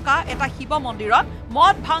ওচৰতে থকা এটা শিৱ মন্দিৰত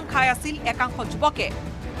মদ ভাং খাই আছিল একাংশ যুৱকে।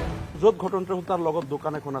 য'ত ঘটনাটো হ'ল তাৰ লগত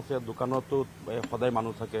দোকান এখন আছে, দোকানতো সদায়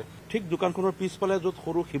মানুহ থাকে। ঠিক দোকানখনৰ পিছফালে য'ত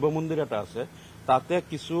সৰু শিৱ মন্দিৰ এটা আছে, তাতে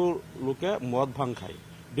কিছু লোকে মদ ভাং খায়,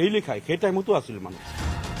 ডেইলি খায়। সেই টাইমতো আছিল মানুহ।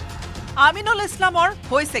 আমিনুল ইছলামৰ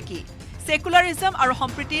হৈছে কি? সেকুলাৰিজম আৰু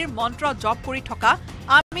সম্প্ৰীতিৰ মন্ত্ৰ জপ কৰি থকা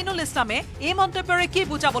আমিনুল ইছলামে এই মন্তব্যৰে কি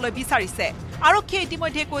বুজাবলৈ বিচাৰিছে আৰক্ষীয়ে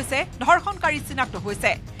ইতিমধ্যে কৈছে ধৰ্ষণকাৰী চিনাক্ত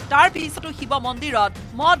হৈছে তাৰ পিছতো শিৱ মন্দিৰত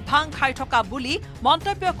মদ ভাং খাই থকা বুলি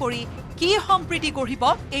মন্তব্য কৰি কি সম্প্ৰীতি গঢ়িব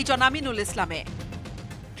এই আমিনুল ইছলামে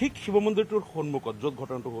ঠিক শিৱ মন্দিৰটোৰ সন্মুখত য'ত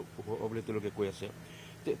ঘটনাটো বুলি তেওঁলোকে কৈ আছে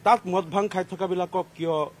তাত মদ ভাং খাই থকাবিলাকক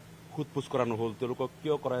কিয় সোধপোছ কৰা নহ'ল তেওঁলোকক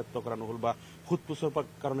কিয় কৰায়ত্ব কৰা নহ'ল বা সোধপোছৰ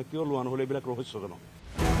কাৰণে কিয় লোৱা নহ'ল এইবিলাক ৰহস্যজনক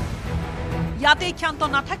ইয়াতে ক্ষান্ত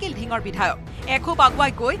নাথাকিল ঢিঙৰ বিধায়ক এখোপ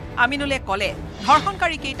আগুৱাই গৈ আমিনুলে ক'লে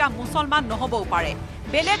ধৰ্ষণকাৰী কেইটা মুছলমান নহবও পাৰে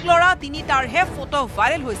বেলেগ ল'ৰা তিনিটাৰহে ফটো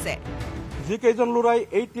ভাইৰেল হৈছে যিকেইজন ল'ৰাই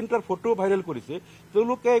এই তিনিটাৰ ফটো ভাইৰেল কৰিছে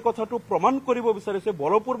তেওঁলোকে এই কথাটো প্ৰমাণ কৰিব বিচাৰিছে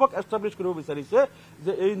বলপূৰ্বক এষ্টাব্লিছ কৰিব বিচাৰিছে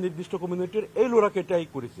যে এই নিৰ্দিষ্ট কমিউনিটিৰ এই ল'ৰাকেইটাই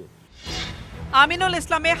কৰিছে আমিনুল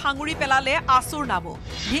ইছলামে সাঙুৰি পেলালে আসুৰ নামো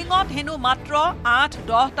ঢিঙত হেনো মাত্ৰ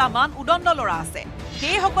 8-10টা মান উদণ্ড ল'ৰা আছে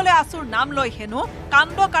সেইসকলে আসুৰ নাম লৈ হেনো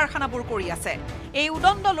কাণ্ড কাৰখানাবোৰ কৰি আছে এই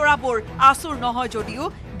উদণ্ড ল'ৰাবোৰ আসুৰ নহয় যদিও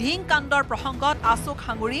ঢিং কাণ্ডৰ প্ৰসংগত আসুক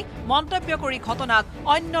সাঙুৰি মন্তব্য কৰি ঘটনাক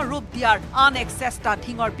অন্য ৰূপ দিয়াৰ আন এক চেষ্টা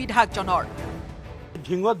ঢিঙৰ বিধায়কজনৰ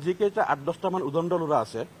ঢিঙত যিকেইটা 8-10টা মান উদণ্ড ল'ৰা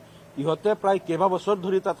আছে ইহঁতে প্ৰায় কেইবাবছৰ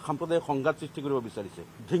ধৰি তাত সাম্প্ৰদায়িক সংঘাত সৃষ্টি কৰিব বিচাৰিছে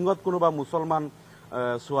ঢিঙত কোনোবা মুছলমান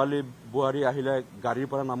ছোৱালী বোৱাৰী আহিলে গাড়ীৰ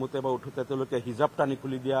পৰা নামোতে বা উঠোতে তেওঁলোকে হিজাব টানি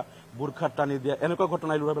খুলি দিয়া বুৰখাত টানি দিয়া এনেকুৱা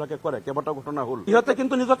ঘটনা ল'ৰাবিলাকে কৰে কেইবাটাও ঘটনা হ'ল ইহঁতে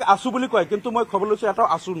কিন্তু নিজকে আছু বুলি কয় কিন্তু মই খবৰ লৈছো এটাও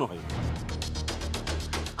আছু নহয়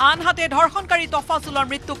আনহাতে ধৰ্ষণকাৰী তফাজুলৰ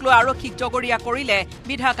মৃত্যুক লৈ আৰক্ষীক জগৰীয়া কৰিলে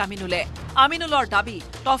বিধায়ক আমিনুলৰ দাবী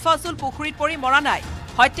তফাজুল পুখুৰীত পৰি মৰা নাই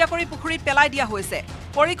হত্যা কৰি পুখুৰীত পেলাই দিয়া হৈছে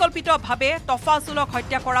পৰিকল্পিতভাৱে তফাজুলক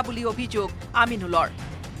হত্যা কৰা বুলি অভিযোগ আমিনুলৰ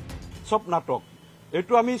সব নাটক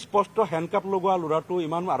এইটো আমি স্পষ্ট হেণ্ডকাপ লগোৱা ল'ৰাটো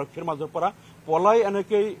ইমান আৰক্ষীৰ মাজৰ পৰা পলাই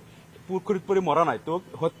এনেকৈ পুখুৰীত পৰি মৰা নাই তো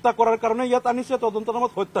হত্যা কৰাৰ কাৰণে ইয়াত আনিছে তদন্ত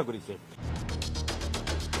নামত হত্যা কৰিছে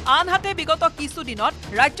আনহাতে বিগত কিছুদিনত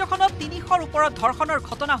ৰাজ্যখনত 300ৰ ওপৰত ধৰ্ষণৰ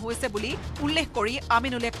ঘটনা হৈছে বুলি উল্লেখ কৰি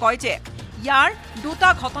আমিনুলে কয় যে ইয়াৰ দুটা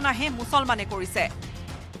ঘটনাহে মুছলমানে কৰিছে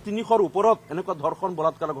 300ৰ ওপৰত এনেকুৱা ধৰ্ষণ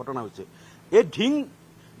বলাৎকাৰৰ ঘটনা হৈছে এই ঢিং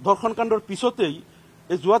ধৰ্ষণ কাণ্ডৰ পিছতেই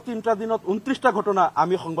এই যোৱা 3টা দিনত 29টা ঘটনা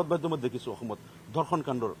আমি সংবাদ মাধ্যমত দেখিছো অসমত ধৰ্ষণ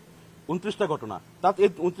কাণ্ডৰ 29টা ঘটনা তাত এই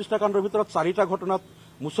 29টা কাণ্ডৰ ভিতৰত 4টা ঘটনাত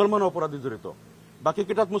মুছলমান অপৰাধী জড়িত বাকী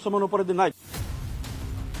কেইটাত মুছলমান অপৰাধী নাই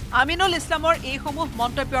আমিনুল ইছলামৰ এইসমূহ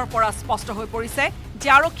মন্তব্যৰ পৰা স্পষ্ট হৈ পৰিছে যে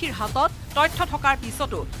আৰক্ষীৰ হাতত তথ্য থকাৰ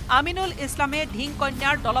পিছতো আমিনুল ইছলামে ঢিং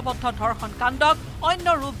কন্যাৰ দলবদ্ধ ধৰ্ষণ কাণ্ডক অন্য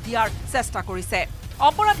ৰূপ দিয়াৰ চেষ্টা কৰিছে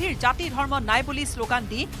অপৰাধীৰ জাতি ধৰ্ম নাই বুলি শ্লোগান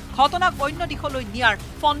দি ঘটনাক অন্য দিশলৈ নিয়াৰ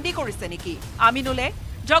ফন্দি কৰিছে নেকি আমিনুলে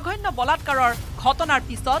জঘন্য বলাৎকাৰৰ ঘটনাৰ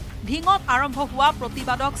পিছত ঢিঙত আৰম্ভ হোৱা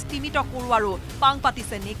প্ৰতিবাদক স্তিমিত কৰোৱাৰো পাং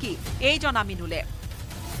পাতিছে নেকি এইজন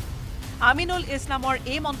আমিনুল ইছলামৰ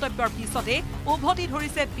এই মন্তব্যৰ পিছতে উভতি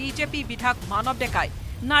ধৰিছে বিজেপি বিধায়ক মানৱ ডেকাই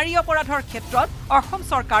নাৰী অপৰাধৰ ক্ষেত্ৰত অসম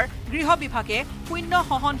চৰকাৰ গৃহ বিভাগে শূন্য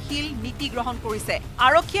সহনশীল নীতি গ্ৰহণ কৰিছে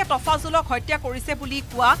আৰক্ষীয়ে তফাজুলক হত্যা কৰিছে বুলি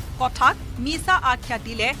কোৱা কথাক মিছা আখ্যা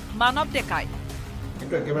দিলে মানৱ ডেকাই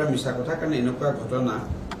এইটো একেবাৰে মিছা কথা কাৰণ এনেকুৱা ঘটনা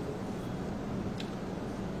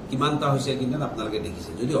কিমানটা হৈছে কিন্তু আপোনালোকে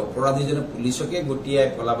দেখিছে যদি অপৰাধীজনে পুলিচকে গটিয়াই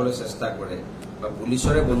পলাবলৈ চেষ্টা কৰে বা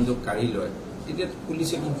পুলিচৰে বন্দুক কাঢ়ি লয় তেতিয়া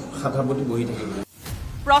পুলিচে কি সাধাৰণতে বহি থাকিব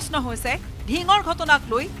প্ৰশ্ন হৈছে ঢিঙৰ ঘটনাক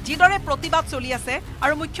লৈ যিদৰে প্ৰতিবাদ চলি আছে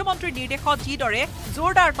আৰু মুখ্যমন্ত্ৰীৰ নিৰ্দেশত যিদৰে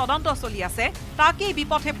জোৰদাৰ তদন্ত চলি আছে তাকেই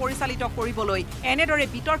বিপথে পৰিচালিত কৰিবলৈ এনেদৰে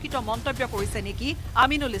বিতৰ্কিত মন্তব্য কৰিছে নেকি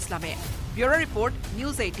আমিনুল ইছলামে bureau' report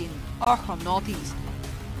news 18 Assam north east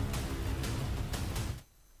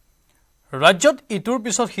ৰাজ্যত ইটোৰ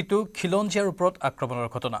পিছত সিটো খিলঞ্জীয়াৰ ওপৰত আক্ৰমণৰ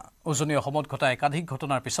ঘটনা উজনি অসমত ঘটা একাধিক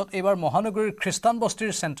ঘটনাৰ পিছত এইবাৰ মহানগৰীৰ খ্ৰীষ্টান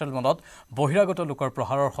বস্তিৰ চেণ্ট্ৰেল মলত বহিৰাগত লোকৰ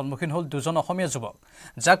প্ৰহাৰৰ সন্মুখীন হ'ল দুজন অসমীয়া যুৱক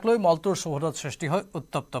যাক লৈ মলটোৰ চৌহদত সৃষ্টি হয়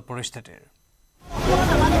উত্তপ্ত পৰিস্থিতিৰ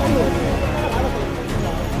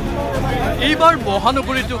এইবাৰ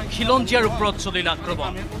মহানগৰীটো খিলঞ্জীয়াৰ ওপৰত চলিল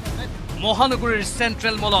আক্ৰমণ মহানগৰীৰ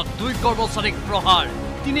চেণ্ট্ৰেল মলত 2 কৰ্মচাৰীক প্ৰহাৰ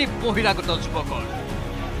 3 বহিৰাগত যুৱকৰ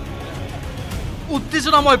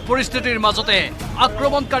উত্তেজনাময় পৰিস্থিতিৰ মাজতে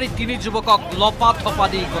আক্ৰমণকাৰী 3 যুৱকক লপা থপা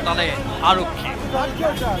দি গতালে আৰক্ষী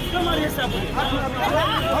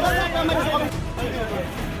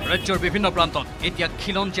ৰাজ্যৰ বিভিন্ন প্ৰান্তত এতিয়া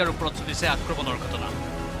খিলঞ্জীয়াৰ ওপৰত চলিছে আক্ৰমণৰ ঘটনা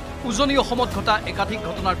উজনি অসমত ঘটা একাধিক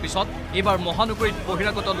ঘটনাৰ পিছত এইবাৰ মহানগৰীত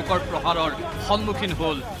বহিৰাগত লোকৰ প্ৰহাৰৰ সন্মুখীন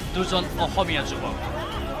হ'ল দুজন অসমীয়া যুৱক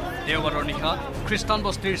দেওবাৰৰ নিশা খ্ৰীষ্টান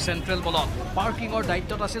বস্তিৰ চেণ্ট্ৰেল মলত পাৰ্কিঙৰ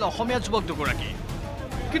দায়িত্বত আছিল অসমীয়া যুৱক দুগৰাকী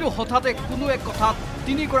কিন্তু হঠাতে কোনো এক কথাত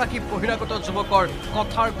 3 গৰাকী বহিৰাগত যুৱকৰ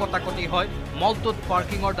কথাৰ কটাকটি হয় মলটোত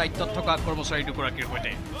পাৰ্কিঙৰ দায়িত্বত থকা কৰ্মচাৰী দুগৰাকীৰ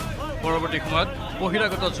সৈতে পৰৱৰ্তী সময়ত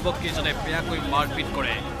বহিৰাগত যুৱককেইজনে বেয়াকৈ মাৰপিট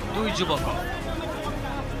কৰে 2 যুৱকক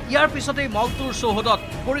ইয়াৰ পিছতেই মলটোৰ চৌহদত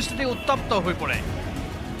পৰিস্থিতি উত্তপ্ত হৈ পৰে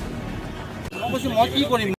কৈছোঁ মই কি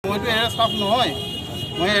কৰিম, মইতো এৰে ষ্টাফ নহয়,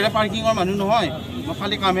 মই এৰে পাৰ্কিঙৰ মানুহ নহয়, মই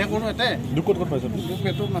খালি কামহে কৰোঁ। এতে দুখ ক'ত পাইছে?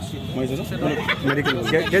 পেটত মাছি মেডিকেল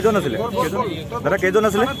কেইজন আছিলে? দাদা কেইজন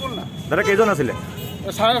আছিলে? দাদা কেইজন আছিলে?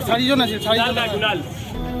 4জন আছিল। 4জন।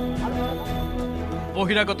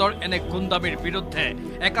 বহিৰাগতৰ এনে গুণ্ডামীৰ বিৰুদ্ধে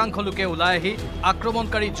একাংশ লোকে ওলাই আহি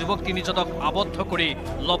আক্ৰমণকাৰী যুৱক 3জনক আবদ্ধ কৰি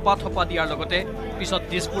লপাথপা দিয়াৰ লগতে পিছত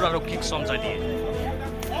দিছপুৰ আৰক্ষীক চমজাই দিয়ে।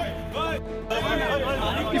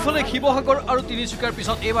 ইফালে শিৱসাগৰ আৰু তিনিচুকীয়াৰ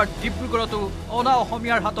পিছত এইবাৰ ডিব্ৰুগড়তো অনা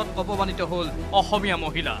অসমীয়াৰ হাতত অপমানিত হ'ল অসমীয়া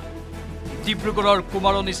মহিলা। ডিব্ৰুগড়ৰ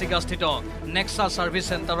কুমাৰণীচিগাস্থিত নেক্সা ছাৰ্ভিচ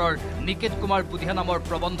চেণ্টাৰৰ নিকেত কুমাৰ বুধিয়া নামৰ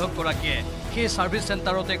প্ৰবন্ধকগৰাকীয়ে সেই ছাৰ্ভিচ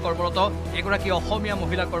চেণ্টাৰতে কৰ্মৰত এগৰাকী অসমীয়া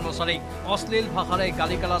মহিলা কৰ্মচাৰীক অশ্লীল ভাষাৰে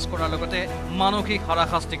গালি গালাজ কৰাৰ লগতে মানসিক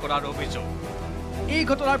হাৰাশাস্তি কৰাৰ অভিযোগ। এই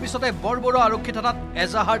ঘটনাৰ পিছতে বৰবৰুৱা আৰক্ষী থানাত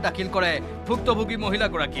এজাহাৰ দাখিল কৰে ভুক্তভোগী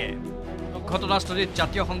মহিলাগৰাকীয়ে। ঘটনাস্থলীত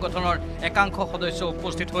জাতীয় সংগঠনৰ একাংশ সদস্য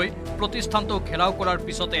উপস্থিত হৈ প্ৰতিষ্ঠানটো ঘেৰাও কৰাৰ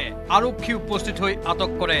পিছতে আৰক্ষী উপস্থিত হৈ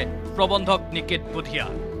আটক কৰে প্ৰবন্ধক নিকেত বুধিয়া।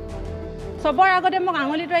 চবৰ আগতে মোক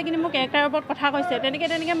আঙুলি তৰাই কিনে মোক কেৰেক্টাৰৰ ওপৰত কথা কৈছে। তেনেকৈ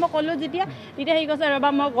মই ক'লোঁ যেতিয়া সি কৈছে ৰ'বা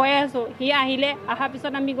মই গৈ আছোঁ। সি আহিলে, অহাৰ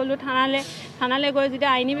পিছত আমি গ'লোঁ থানালৈ গৈ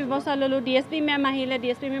যেতিয়া আইনী ব্যৱস্থা ল'লোঁ। DSP মেম আহিলে,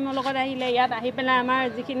 DSP মেমৰ লগত আহিলে। ইয়াত আহি পেলাই আমাৰ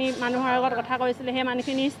যিখিনি মানুহৰ আগত কথা কৈছিলে সেই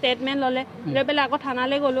মানুহখিনি ষ্টেটমেণ্ট ল'লে। লৈ পেলাই আকৌ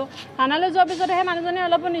থানালৈ গ'লোঁ। থানালৈ যোৱাৰ পিছতে সেই মানুহজনে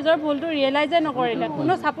অলপো নিজৰ ভুলটো ৰিয়েলাইজে নকৰিলে,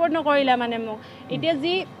 কোনো ছাপৰ্ট নকৰিলে মানে মোক। এতিয়া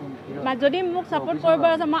যদি মোক ছাপৰ্ট কৰিব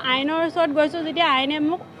আছে, মই আইনৰ ওচৰত গৈছোঁ যেতিয়া আইনে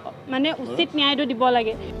মোক মানে উচিত ন্যায়টো দিব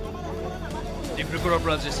লাগে। ডিব্ৰুগড়ৰ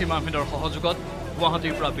পৰা জেচিম আহমেদৰ সহযোগত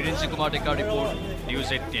গুৱাহাটীৰ পৰা বীৰেঞ্চি কুমাৰ ডেকাৰ report, News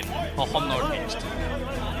 18 Assam north east.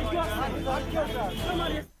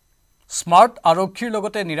 Smart আৰক্ষীৰ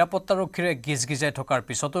লগতে নিৰাপত্তাৰক্ষীৰে গিজগিজাই থকাৰ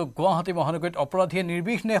পিছতো গুৱাহাটী মহানগৰীত অপৰাধীয়ে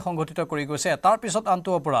নিৰ্বিঘ্নে সংঘটিত কৰি গৈছে এটাৰ পিছত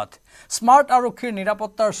আনটো অপৰাধ। স্মাৰ্ট আৰক্ষীৰ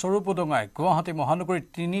নিৰাপত্তাৰ স্বৰূপ উদঙাই গুৱাহাটী মহানগৰীত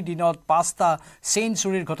 3 দিনত 5টা চেইন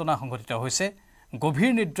চুৰিৰ ঘটনা সংঘটিত হৈছে।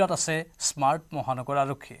 গভীৰ নিদ্ৰাত আছে স্মাৰ্ট মহানগৰ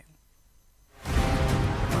আৰক্ষী।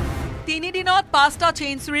 3 দিনত 5টা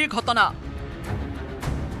চেইন চুৰিৰ ঘটনা।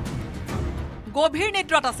 গভীৰ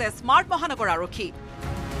নিদ্ৰাত আছে স্মাৰ্ট মহানগৰ আৰক্ষী।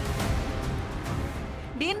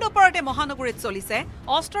 দিন দুপৰতে মহানগৰীত চলিছে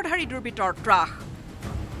অস্ত্ৰধাৰী দুৰ্বৃত্তৰ ত্ৰাস।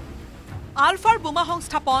 আলফাৰ বোমা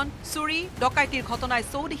সংস্থাপন, চুৰি, ডকাইতিৰ ঘটনাই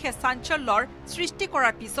চৌদিশে চাঞ্চল্যৰ সৃষ্টি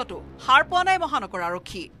কৰাৰ পিছতো হাৰ পোৱা নাই মহানগৰ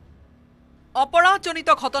আৰক্ষী। অপৰাধজনিত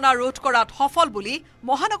ঘটনা ৰোধ কৰাত সফল বুলি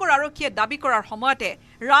মহানগৰ আৰক্ষীয়ে দাবী কৰাৰ সময়তে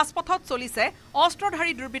ৰাজপথত চলিছে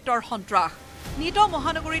অস্ত্ৰধাৰী দুৰ্বৃত্তৰ সন্ত্ৰাস। নিত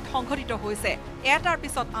মহানগৰীত সংঘটিত হৈছে এটাৰ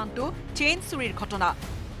পিছত আনটো চেইন চুৰিৰ ঘটনা।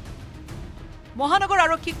 মহানগৰ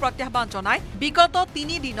আৰক্ষীক প্ৰত্যাহ্বান জনাই বিগত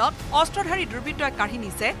 3 দিনত অস্ত্ৰধাৰী দুৰ্বৃত্তই কাঢ়ি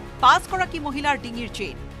নিছে 5গৰাকী মহিলাৰ ডিঙিৰ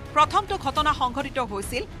চেইন। প্ৰথমটো ঘটনা সংঘটিত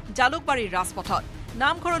হৈছিল জালুকবাৰীৰ ৰাজপথত।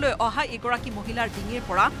 নামঘৰলৈ অহা এগৰাকী মহিলাৰ ডিঙিৰ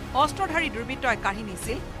পৰা অস্ত্ৰধাৰী দুৰ্বৃত্তই কাঢ়ি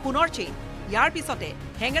নিছিল সোণৰ চেইন। ইয়াৰ পিছতে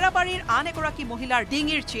হেঙেৰাবাৰীৰ আন এগৰাকী মহিলাৰ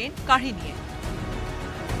ডিঙিৰ চেইন কাঢ়ি নিয়ে।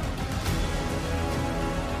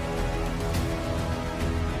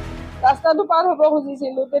 ৰাস্তাটো পাৰ হ'ব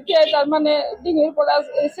খুজিছিলোঁ, তেতিয়াই তাৰমানে ডিঙিৰ পৰা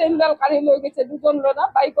চেইনডাল কাঢ়ি লৈ গৈছে। 2জন ল'ৰা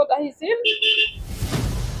বাইকত আহিছিল।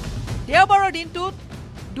 দেওবাৰৰ দিনটোত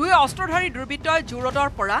 2 অস্ত্ৰধাৰী দুৰ্বৃত্তই জোৰডৰ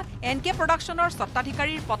পৰা NK প্ৰডাকশ্যনৰ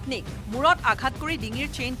স্বত্বাধিকাৰীৰ পত্নীক মূৰত আঘাত কৰি ডিঙিৰ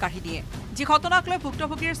চেইন কাঢ়ি দিয়ে। যি ঘটনাক লৈ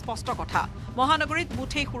ভুক্তভোগীৰ স্পষ্ট কথা, মহানগৰীত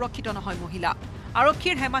মুঠেই সুৰক্ষিত নহয় মহিলা।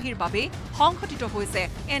 আৰক্ষীৰ হেমাহিৰ বাবেই সংঘটিত হৈছে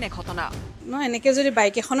এনে ঘটনা। এনেকৈ যদি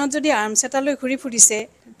বাইক এখনত যদি আৰ্মছ এটা লৈ ঘূৰি ফুৰিছে,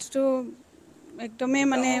 এইটো একদমেই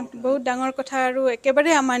মানে বহুত ডাঙৰ কথা। আৰু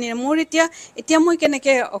একেবাৰে আমাৰ মোৰ এতিয়া মই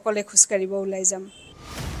কেনেকৈ অকলে খোজকাঢ়িব ওলাই যাম।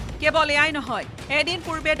 কেৱল এয়াই নহয়, এদিন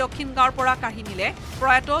পূৰ্বে দক্ষিণ গাঁৱৰ পৰা কাঢ়ি নিলে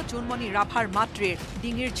প্ৰয়াত জোনমণি ৰাভাৰ মাতৃৰ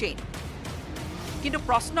ডিঙিৰ চেইন। কিন্তু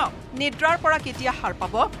প্ৰশ্ন, নিদ্ৰাৰ পৰা কেতিয়া সাৰ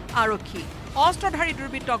পাব আৰক্ষী? অস্ত্ৰধাৰী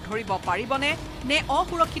দুৰ্বৃত্তক ধৰিব পাৰিবনে, নে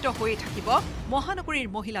অসুৰক্ষিত হৈয়ে থাকিব মহানগৰীৰ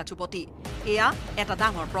মহিলা যুৱতী? এয়া এটা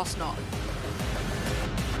ডাঙৰ প্ৰশ্ন।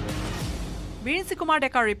 বীৰেঞ্চি কুমাৰ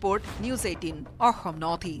ডেকাৰ report, News 18 Assam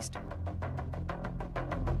north east.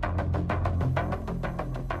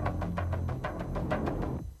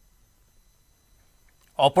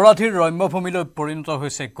 অপৰাধীৰ ৰম্যভূমিলৈ পৰিণত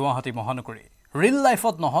হৈছে গুৱাহাটী মহানগৰী। ৰিল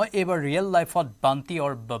লাইফত নহয়, এইবাৰ ৰিয়েল লাইফত বান্তি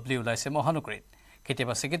আৰু বাবলি ওলাইছে মহানগৰীত।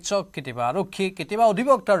 কেতিয়াবা চিকিৎসক, কেতিয়াবা আৰক্ষী, কেতিয়াবা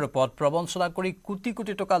অধিবক্তাৰ ৰূপত প্ৰবঞ্চনা কৰি কোটি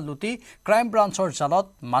কোটি টকা লুটি ক্ৰাইম ব্ৰাঞ্চৰ জালত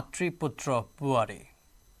মাতৃ পুত্ৰ বোৱাৰী।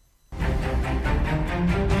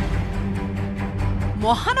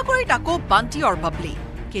 মহানগৰীত আকৌ বান্তি আৰু বাবলি,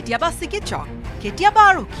 কেতিয়াবা চিকিৎসক, কেতিয়াবা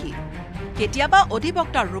আৰক্ষী, কেতিয়াবা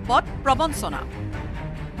অধিবক্তাৰ ৰূপত প্ৰবঞ্চনা।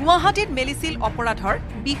 গুৱাহাটীত মেলিছিল অপৰাধৰ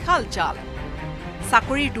বিশাল জাল।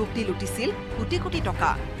 চাকৰিৰ ডুব দি লুটিছিল কোটি কোটি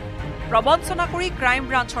টকা। প্ৰবঞ্চনা কৰি ক্ৰাইম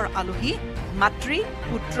ব্ৰাঞ্চৰ আলহী মাতৃ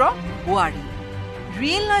পুত্ৰ বোৱাৰী।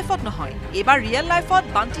 ৰিয়েল লাইফত নহয়, এইবাৰ ৰিয়েল লাইফত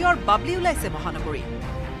বান্তি আৰু বাবলি ওলাইছে মহানগৰীত।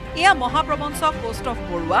 এয়া মহাপ্ৰবঞ্চক পোষ্ট অফ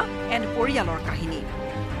বৰুৱা এণ্ড পৰিয়ালৰ কাহিনী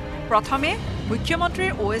প্ৰথমে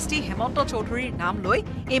মুখ্যমন্ত্ৰীৰ OSD হেমন্ত চৌধুৰীৰ নাম লৈ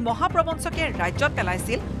এই মহাপ্ৰবঞ্চকে ৰাজ্যত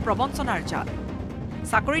পেলাইছিল প্ৰবঞ্চনাৰ জাল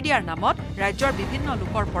চাকৰি দিয়াৰ নামত ৰাজ্যৰ বিভিন্ন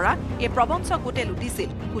লোকৰ পৰা এই প্ৰবঞ্চক গোটে লুটিছিল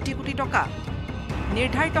কোটি কোটি টকা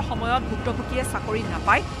নিৰ্ধাৰিত সময়ত ভুক্তভোগীয়ে চাকৰি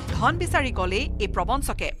নাপায় ধন বিচাৰি গ'লেই এই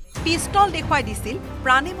প্ৰবঞ্চকে পিষ্টল দেখুৱাই দিছিল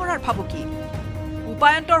প্ৰাণী মৰাৰ ভাবুকি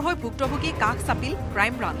উপায়ন্তৰ হৈ ভুক্তভোগী কাষ চাপিল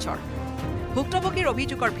ক্ৰাইম ব্ৰাঞ্চৰ ভুক্তভোগীৰ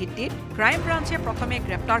অভিযোগৰ ভিত্তিত ক্ৰাইম ব্ৰাঞ্চে প্ৰথমে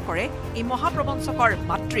গ্ৰেপ্তাৰ কৰে এই মহাপ্ৰবঞ্চকৰ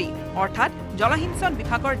মাতৃ অৰ্থাৎ জলসিঞ্চন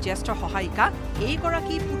বিভাগৰ জ্যেষ্ঠ সহায়িকা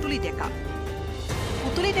এইগৰাকী পুতুলি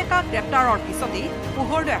ডেকা গ্ৰেপ্তাৰৰ পিছতেই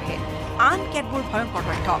পোহৰলৈ আহে আন কেতবোৰ ভয়ংকৰ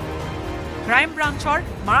তথ্য ক্ৰাইম ব্ৰাঞ্চৰ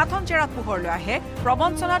মাৰাথন জেৰাত পোহৰলৈ আহে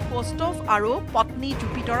প্ৰবঞ্চনাত পোষ্ট অফ আৰু পত্নী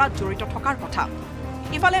জুপিতৰাত জড়িত থকাৰ কথা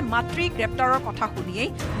ইফালে মাতৃ গ্ৰেপ্তাৰৰ কথা শুনিয়েই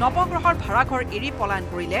নৱগ্ৰহৰ ভাড়াঘৰ এৰি পলায়ন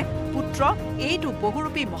কৰিলে পুত্ৰ এইটো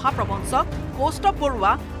বহুৰূপী মহাপ্ৰবঞ্চক পোষ্ট অফ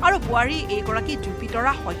বৰুৱা আৰু বোৱাৰী এইগৰাকী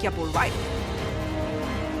জুপিতৰা শইকীয়া বৰুৱাই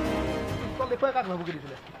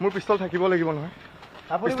মোৰ পিষ্টল থাকিব লাগিব নহয়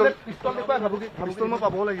পিষ্টল মই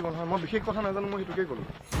পাব লাগিব নহয় মই বিশেষ কথা নাজানো মই সেইটোকে ক'লো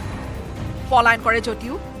পলায়ন কৰে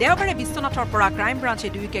যদিও দেওবাৰে বিশ্বনাথৰ পৰা ক্ৰাইম ব্ৰাঞ্চে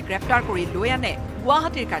দুয়োকে গ্ৰেপ্তাৰ কৰি লৈ আনে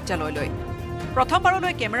গুৱাহাটীৰ কাৰ্যালয়লৈ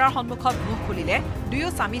প্ৰথমবাৰলৈ কেমেৰাৰ সন্মুখত মুখ খুলিলে দুয়ো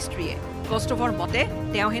স্বামী স্ত্ৰীয়ে কষ্টভৰ মতে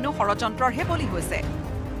তেওঁ হেনো ষড়যন্ত্ৰৰহে বলি হৈছে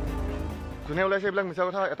যোনে ওলাইছে এইবিলাক মিছা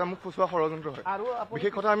কথা এটা মোক ফুচোৱা ষড়যন্ত্ৰ হয়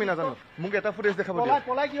বিশেষ কথা আমি নাজানো মোক এটা ফুটেজ দেখাব দিয়া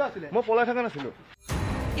মই পলাই থকা নাছিলো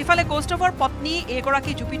ইফালে কৌস্তভৰ পত্নী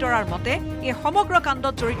এইগৰাকী জুপিতৰাৰ মতে এই সমগ্ৰ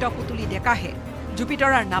কাণ্ডত জড়িত পুতুলি ডেকাহে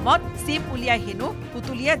জুপিতৰাৰ নামত চিম উলিয়াই হেনো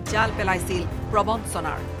পুতুলিয়ে জাল পেলাইছিল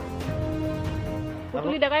প্ৰবঞ্চনাৰ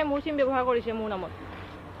পুতুলি ডেকাই মোৰ চিম ব্যৱহাৰ কৰিছে মোৰ নামত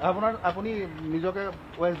আপুনি নিজকে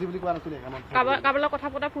OSD বুলি কোৱা নাছিলে কাৰোবাৰ কথা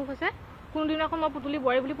পতা প্ৰুফ আছে কোনদিনাখন মই পুতুলি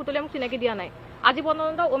বোৱাৰী বুলি পুতুলিয়ে মোক চিনাকি দিয়া নাই আজি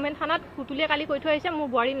পৰ্যন্ত ওমেন থানাত পুতুলিয়ে কালি কৈ থৈ আহিছে মোৰ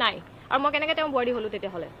বোৱাৰী নাই আৰু মই কেনেকৈ তেওঁ বোৱাৰী হ'লো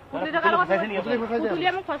তেতিয়াহ'লে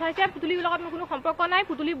পুতুলিয়ে মোক ফচাইছে পুতুলিৰ লগত মোৰ কোনো সম্পৰ্ক নাই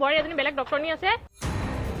পুতুলি বোৱাৰী এজনী বেলেগ ডক্টৰনী আছে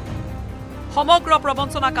সমগ্ৰ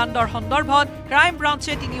প্ৰবঞ্চনা কাণ্ডৰ সন্দৰ্ভত ক্ৰাইম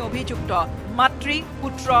ব্ৰাঞ্চে তিনি অভিযুক্ত মাতৃ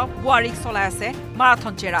পুত্ৰ বোৱাৰীক চলাই আছে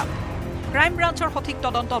মাৰাথন জেৰা ক্ৰাইম ব্ৰাঞ্চৰ সঠিক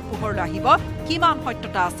তদন্তত পোহৰলৈ আহিব কিমান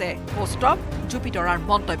সত্যতা আছে পোষ্ট অফ জুপিতৰাৰ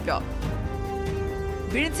মন্তব্য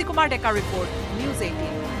বীৰেঞ্চি কুমাৰ ডেকাৰ report news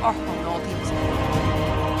 18 Assam north east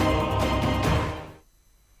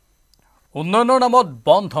উন্নয়নৰ নামত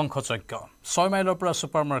বন ধ্বংসযজ্ঞ 6 মাইলৰ পৰা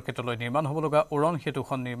ছুপাৰ মাৰ্কেটলৈ নিৰ্মাণ হ'ব লগা উৰণ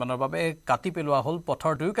সেতুখন নিৰ্মাণৰ বাবে কাটি পেলোৱা হ'ল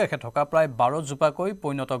পথৰ দুয়োকাষে থকা প্ৰায় 12 জোপাকৈ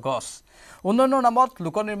পৰিণত গছ উন্নয়নৰ নামত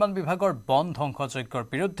লোক নিৰ্মাণ বিভাগৰ বন ধ্বংসযজ্ঞৰ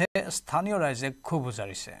বিৰুদ্ধে স্থানীয় ৰাইজে ক্ষোভ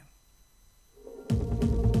উজাৰিছে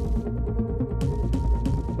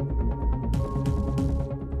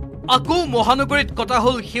আকৌ মহানগৰীত কটা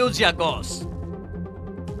হ'ল সেউজীয়া গছ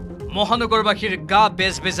মহানগৰবাসীৰ গা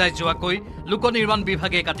বেজ বেজাই যোৱাকৈ লোক নিৰ্মাণ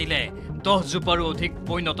বিভাগে কাটিলে 10 জোপাৰো অধিক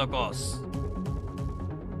পৰিণত গছ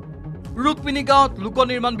ৰুক্মিণী গাঁৱত লোক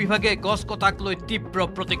নিৰ্মাণ বিভাগে গছ কটাক লৈ তীব্ৰ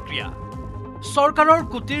প্ৰতিক্ৰিয়া চৰকাৰৰ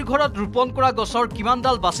কুটিৰ ঘৰত ৰোপণ কৰা গছৰ কিমান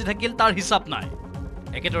ডাল বাচি থাকিল তাৰ হিচাপ নাই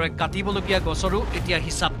একেদৰে কাটিবলগীয়া গছৰো এতিয়া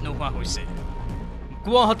হিচাপ নোহোৱা হৈছে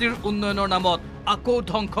গুৱাহাটীৰ উন্নয়নৰ নামত আকৌ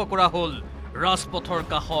ধ্বংস কৰা হ'ল ৰাজপথৰ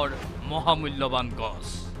কাষৰ মহামূল্যৱান গছ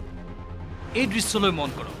এই দৃশ্যলৈ মন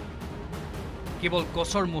কৰক কেৱল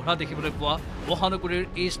গছৰ মুঢ়া দেখিবলৈ পোৱা মহানগৰীৰ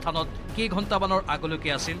এই স্থানত কেইঘণ্টামানৰ আগলৈকে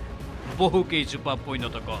আছিল বহু কেইজোপা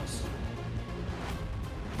পৰিণত গছ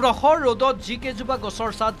প্ৰখৰ ৰ'দত যি কেইজোপা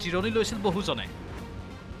গছৰ ছাঁত জিৰণি লৈছিল বহুজনে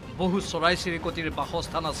বহু চৰাই চিৰিকটিৰ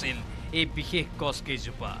বাসস্থান আছিল এই বিশেষ গছ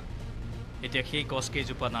কেইজোপা এতিয়া সেই গছ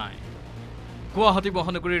কেইজোপা নাই গুৱাহাটী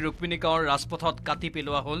মহানগৰীৰ ৰুক্মিণী গাঁৱৰ ৰাজপথত কাটি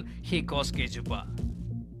পেলোৱা হ'ল সেই গছ কেইজোপা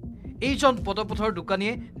এইজন পদপথৰ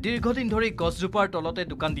দোকানীয়ে দীৰ্ঘদিন ধৰি গছজোপাৰ তলতে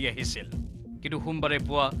দোকান দি আহিছিল কিন্তু সোমবাৰে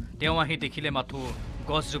পুৱা তেওঁ আহি দেখিলে মাথো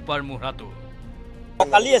গছজোপাৰ মুঢ়াটো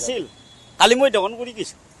কালি আছিল কালি মই দোকান কৰি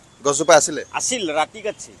গৈছো গছজোপা আছিলে আছিল ৰাতি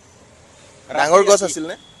কাটছি ডাঙৰ গছ আছিল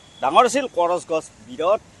নে ডাঙৰ আছিল কৰছ গছ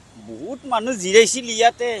বিৰত বহুত মানুহ জিৰাইছিল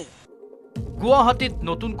ইয়াতে গুৱাহাটীত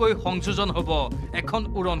নতুনকৈ সংযোজন হ'ব এখন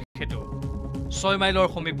উৰণ সেতু 6 মাইলৰ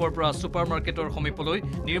সমীপৰ পৰা ছুপাৰ মাৰ্কেটৰ সমীপলৈ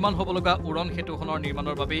নিৰ্মাণ হ'ব লগা উৰণ সেতুখনৰ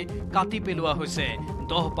নিৰ্মাণৰ বাবে কাটি পেলোৱা হৈছে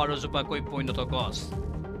 10-12 জোপাকৈ পৰিণত গছ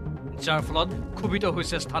যাৰ ফলত ক্ষোভিত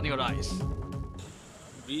হৈছে স্থানীয় ৰাইজ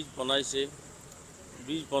ব্ৰিজ বনাইছে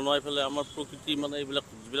ব্ৰিজ বনাই পেলাই আমাৰ প্ৰকৃতি মানে এইবিলাক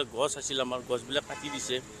যিবিলাক গছ আছিল আমাৰ গছবিলাক কাটি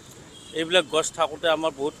দিছে এইবিলাক গছ থাকোঁতে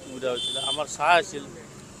আমাৰ বহুত সুবিধা হৈছিল আমাৰ ছাঁ আছিল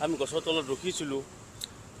আমি গছৰ তলত ৰখিছিলোঁ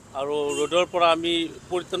আৰু ৰ'দৰ পৰা আমি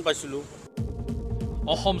পৰিত্ৰাণ পাইছিলোঁ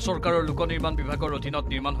অসম চৰকাৰৰ লোক নিৰ্মাণ বিভাগৰ অধীনত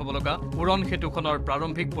নিৰ্মাণ হ'ব লগা উৰণ সেতুখনৰ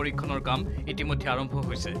প্ৰাৰম্ভিক পৰীক্ষণৰ কাম ইতিমধ্যে আৰম্ভ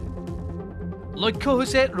হৈছে লক্ষ্য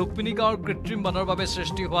হৈছে ৰুক্মিণী গাঁৱৰ কৃত্ৰিম বানৰ বাবে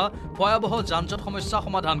সৃষ্টি হোৱা ভয়াৱহ যান-জঁট সমস্যা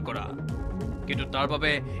সমাধান কৰা কিন্তু তাৰ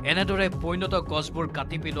বাবে এনেদৰে পৈণত গছবোৰ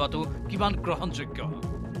কাটি পেলোৱাটো কিমান গ্ৰহণযোগ্য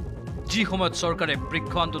যি সময়ত চৰকাৰে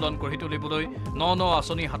বৃক্ষ আন্দোলন গঢ়ি তুলিবলৈ ন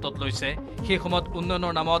আঁচনি হাতত লৈছে সেই সময়ত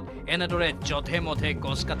উন্নয়নৰ নামত এনেদৰে যধে মধে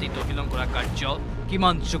গছ কাটি তহিলং কৰা কাৰ্য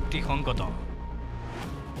কিমান যুক্তিসংগত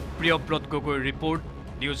প্ৰিয়ব্ৰত গগৈৰ report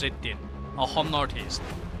news 18 Assam north east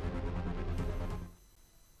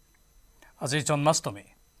আজি জন্মাষ্টমী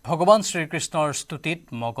ভগৱান শ্ৰীকৃষ্ণৰ স্তুতিত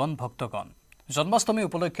মগন ভক্তগণ জন্মাষ্টমী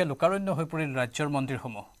উপলক্ষে লোকাৰণ্য হৈ পৰিল ৰাজ্যৰ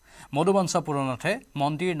মন্দিৰসমূহ মধুবংশা পূৰণতে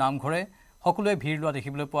মন্দিৰ নামঘৰে সকলোৱে ভিৰ লোৱা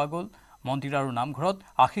দেখিবলৈ পোৱা গ'ল মন্দিৰ আৰু নামঘৰত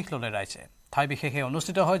আশীষ ল'লে ৰাইজে ঠাই বিশেষে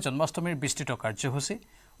অনুষ্ঠিত হয় জন্মাষ্টমীৰ বিস্তৃত কাৰ্যসূচী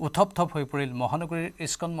উথপ হৈ পৰিল মহানগৰীৰ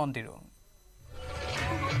ইস্কন মন্দিৰো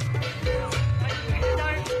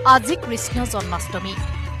আজি কৃষ্ণ জন্মাষ্টমী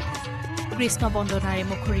কৃষ্ণ বন্দনাৰে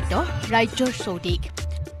মুখৰিত ৰাজ্যৰ চৌদিশ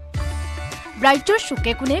ৰাজ্যৰ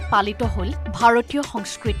চুকে কোণে পালিত হ'ল ভাৰতীয়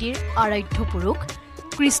সংস্কৃতিৰ আৰাধ্য পুৰুষ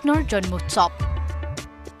কৃষ্ণৰ জন্মোৎসৱ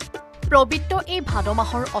পবিত্ৰ এই ভাদ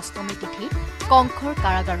মাহৰ অষ্টমী তিথিত কংসৰ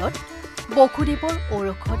কাৰাগাৰত বসুদেৱৰ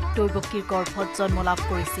ঔৰসত দৈৱকীৰ গৰ্ভত জন্ম লাভ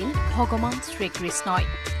কৰিছিল ভগৱান শ্ৰীকৃষ্ণই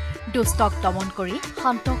দুষ্টক দমন কৰি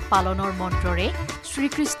শান্তক পালনৰ মন্ত্ৰৰে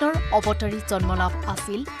শ্ৰীকৃষ্ণৰ অৱতাৰী জন্মলাভ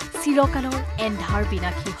আছিল চিৰকালৰ এন্ধাৰ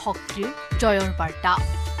বিনাশী শক্তিৰ জয়ৰ বাৰ্তা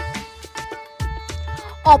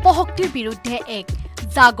অপশক্তিৰ বিৰুদ্ধে এক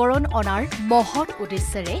জাগৰণ অনাৰ মহৎ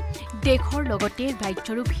উদ্দেশ্যেৰে দেশৰ লগতে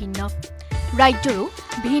ৰাজ্যৰো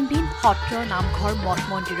ভিন ভিন সত্ৰ নামঘৰ মঠ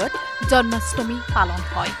মন্দিৰত জন্মাষ্টমী পালন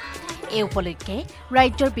হয় এই উপলক্ষে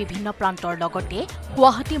ৰাজ্যৰ বিভিন্ন প্ৰান্তৰ লগতে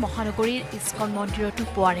গুৱাহাটী মহানগৰীৰ ইস্কন মন্দিৰতো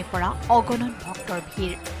পুৱাৰে পৰা অগণন ভক্তৰ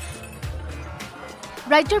ভিৰ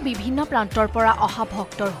ৰাজ্যৰ বিভিন্ন প্ৰান্তৰ পৰা অহা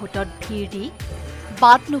ভক্তৰ হোটত ভিৰ দি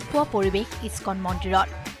বাট নোপোৱা পৰিৱেশ ইস্কন মন্দিৰত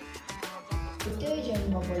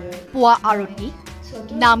পুৱা আৰতি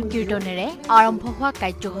নাম কীৰ্তনেৰে আৰম্ভ হোৱা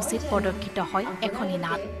কাৰ্যসূচীত প্ৰদৰ্শিত হয় এখনি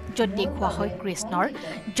নাট য'ত দেখুওৱা হয় কৃষ্ণৰ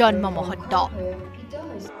জন্ম মহত্ব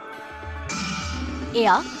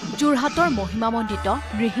এয়া যোৰহাটৰ মহিমামণ্ডিত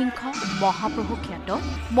নৃসিংহ মহাপ্ৰভু খ্যাত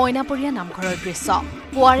মইনাপৰীয়া নামঘৰৰ দৃশ্য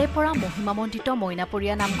পুৱাৰে পৰা মহিমামণ্ডিত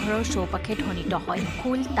মইনাপৰীয়া নামঘৰৰ চৌপাশে ধ্বনিত হয়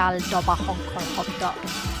খোল তাল দবা শংখৰ শব্দ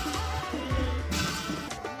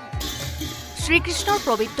শ্ৰীকৃষ্ণৰ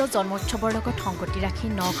পবিত্ৰ জন্মোৎসৱৰ লগত সংগতি ৰাখি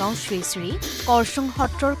নগাঁও শ্ৰী শ্ৰী কৰচুং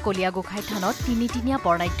সত্ৰৰ কলীয়া গোসাঁই থানত তিনিদিনীয়া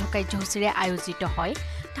বৰ্ণাঢ্য কাৰ্যসূচীৰে আয়োজিত হয়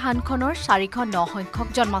থানখনৰ 409 সংখ্যক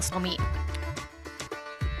জন্মাষ্টমী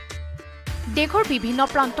দেশৰ বিভিন্ন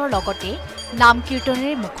প্ৰান্তৰ লগতে নাম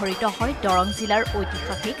কীৰ্তনেৰে মুখৰিত হয় দৰং জিলাৰ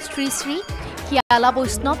ঐতিহাসিক শ্ৰী শ্ৰী শিয়ালা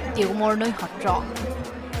বৈষ্ণৱ দেওমৰ্ণৈ সত্ৰ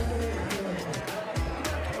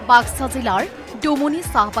বাক্সা জিলাৰ ডুমুনি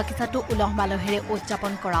চাহ বাগিচাটো উলহ মালহেৰে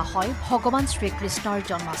উদযাপন কৰা হয় ভগৱান শ্ৰীকৃষ্ণৰ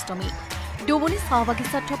জন্মাষ্টমী ডুমুনি চাহ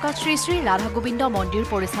বাগিচাত থকা শ্ৰী শ্ৰী ৰাধা গোবিন্দ মন্দিৰ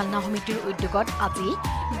পৰিচালনা সমিতিৰ উদ্যোগত আজি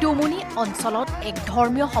ডুমুনি অঞ্চলত এক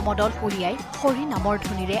ধৰ্মীয় সমদল উলিয়াই হৰি নামৰ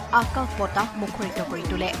ধ্বনিৰে আকাশ বতাহ মুখৰিত কৰি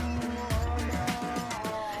তোলে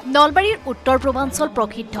নলবাৰীৰ উত্তৰ পূৰ্বাঞ্চল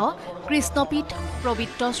প্ৰসিদ্ধ কৃষ্ণপীঠ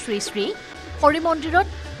পবিত্ৰ শ্ৰী শ্ৰী হৰি মন্দিৰত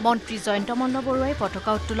মন্ত্ৰী জয়ন্ত মল্ল বৰুৱাই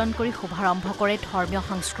পতাকা উত্তোলন কৰি শুভাৰম্ভ কৰে ধৰ্মীয়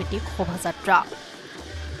সাংস্কৃতিক শোভাযাত্ৰা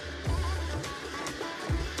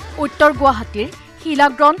উত্তৰ গুৱাহাটীৰ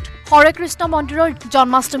শিলাগ্ৰন্থ হৰে কৃষ্ণ মন্দিৰৰ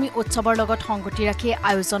জন্মাষ্টমী উৎসৱৰ লগত সংগতি ৰাখি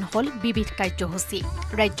আয়োজন হ'ল বিবিধ কাৰ্যসূচী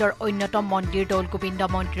ৰাজ্যৰ অন্যতম মন্দিৰ দৌল গোবিন্দ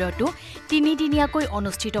মন্দিৰতো তিনিদিনীয়াকৈ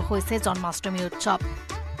অনুষ্ঠিত হৈছে জন্মাষ্টমী উৎসৱ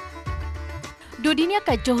দুদিনীয়া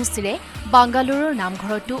কাৰ্যসূচীৰে বাংগালুৰুৰ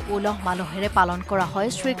নামঘৰতো উলহ মালহেৰে পালন কৰা হয়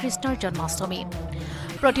শ্ৰীকৃষ্ণৰ জন্মাষ্টমী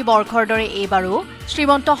প্ৰতি বৰ্ষৰ দৰে এইবাৰো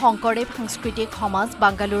শ্ৰীমন্ত শংকৰদেৱ সাংস্কৃতিক সমাজ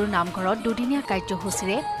বাংগালুৰু নামঘৰত দুদিনীয়া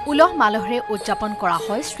কাৰ্যসূচীৰে উলহ মালহেৰে উদযাপন কৰা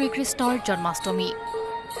হয় শ্ৰীকৃষ্ণৰ জন্মাষ্টমী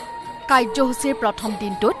কাৰ্যসূচীৰ প্ৰথম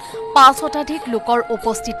দিনটোত ৫ শতাধিক লোকৰ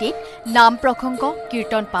উপস্থিতিত নাম প্ৰসংগ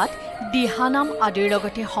কীৰ্তন পাঠ দিহানাম আদিৰ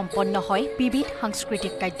লগতে সম্পন্ন হয় বিবিধ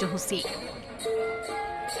সাংস্কৃতিক কাৰ্যসূচী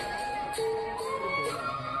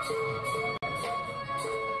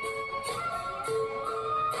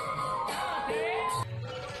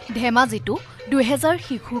ধেমাজিতো ২০০০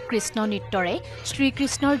 শিশু কৃষ্ণ নৃত্যৰে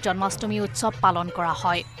শ্ৰীকৃষ্ণৰ জন্মাষ্টমী উৎসৱ পালন কৰা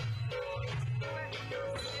হয়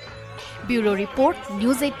bureau report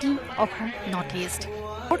news 18 Assam north east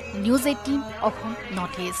news 18 Assam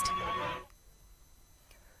north east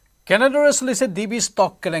কেনেদৰে চলিছে ডিবি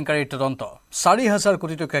ষ্টক কেলেংকাৰীৰ তদন্ত ৪০০০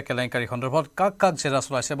 কোটি টকীয়া কেলেংকাৰী সন্দৰ্ভত কাক জেৰা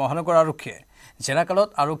চলাইছে মহানগৰ আৰক্ষীয়ে জেৰাকালত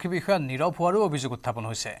আৰক্ষী বিষয়া নীৰৱ হোৱাৰো অভিযোগ উত্থাপন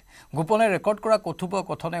হৈছে গোপনে ৰেকৰ্ড কৰা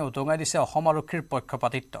কথোপকথনে উদঙাই দিছে অসম আৰক্ষীৰ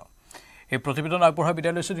পক্ষপাতিত্ব এই প্ৰতিবেদন আগবঢ়াই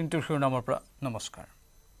বিদায় লৈছো দিনটোৰ শিৰোনামৰ পৰা নমস্কাৰ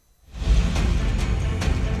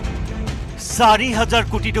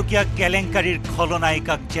 ৪০০০ কোটি টকীয়া কেলেংকাৰীৰ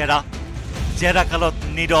খলনায়িকাক জেৰাকালত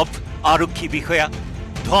নীৰৱ আৰক্ষী বিষয়া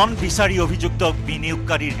ধন বিচাৰি অভিযুক্তক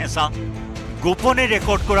বিনিয়োগকাৰীৰ হেঁচা গোপনে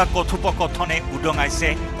ৰেকৰ্ড কৰা কথোপকথনে উদঙাইছে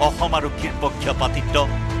অসম আৰক্ষীৰ পক্ষপাতিত্ব।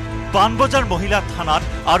 পাণবজাৰ মহিলা থানাত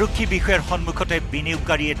আৰক্ষী বিষয়াৰ সন্মুখতে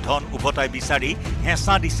বিনিয়োগকাৰীয়ে ধন উভতাই বিচাৰি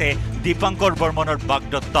হেঁচা দিছে দীপাংকৰ বৰ্মনৰ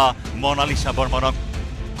বাগদত্তা মনালিছা বৰ্মনক।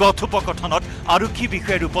 কথোপকথনত আৰক্ষী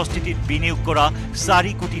বিষয়াৰ উপস্থিতিত বিনিয়োগ কৰা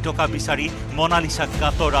 4 কোটি টকা বিচাৰি মনালিছাক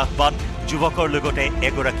কাটৰ আহ্বান যুৱকৰ লগতে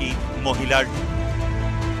এগৰাকী মহিলাৰ।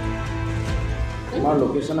 তোমাৰ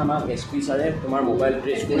লোকেশ্যন আমাক SP ছাৰে তোমাৰ মোবাইল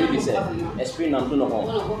ট্ৰেচ কৰি দিছে। SPৰ নামটো নকওঁ।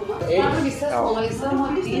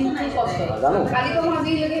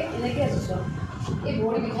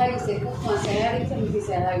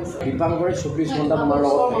 দীপাংকৰে 24 ঘণ্টা তোমাৰ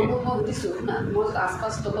লগত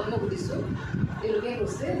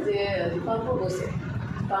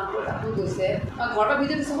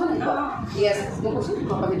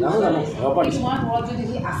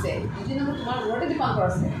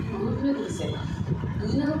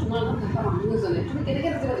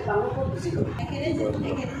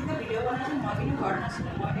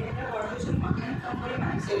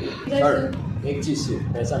एक चीज से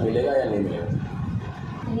पैसा मिलेगा या नहीं मिलेगा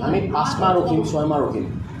আমি 5 মাহ ৰখিম 6 মাহ ৰখিম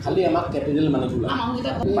খালি আমাক কেপিটেল মানি তোলা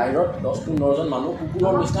বাহিৰত 10-15 জন মানুহ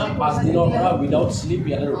কুকুৰৰ নিচিনা 5 দিনৰ পৰা উইদাউট স্লিপ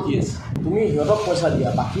ইয়াতে ৰখি আছে তুমি সিহঁতক পইচা দিয়া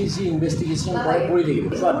বাকি যি ইনভেষ্টিগেশ্যন কৰে কৰি থাকিব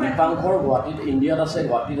চোৱা দীপাংকৰ গুৱাহাটীত ইণ্ডিয়াত আছে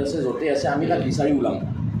গুৱাহাটীত আছে য'তে আছে আমি তাক বিচাৰি ওলাম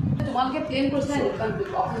তোমালোকে প্লেন কৰিছা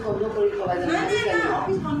অফিস বন্ধ কৰি পেলাই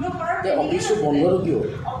অফিস বন্ধ কৰাৰ অফিসটো বন্ধ কিয়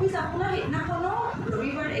অফিস আপোনাৰ হেতনাখন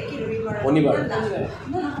ৰবিবাৰ একি ৰবিবাৰ শনিবাৰ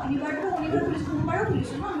শনিবাৰটো পুলিশ সোমবাৰো পুলিশ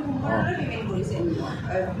ন আমি সোমবাৰলৈ পেমেন্ট কৰিছে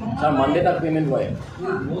सर मंडे तक पेमेंट हुआ है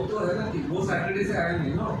वो तो है ना कि वो सैटरडे से आए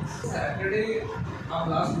नहीं ना सैटरडे आप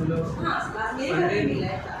लास्ट मिले हां लास्ट मेरे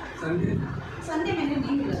मिला था संडे मैंने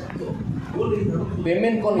नहीं मिला वो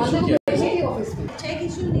पेमेंट कौन इशू किया ऑफिस में चेक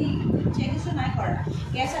इशू नहीं करा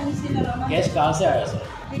कैश आनी से ना कैश कहां से आया सर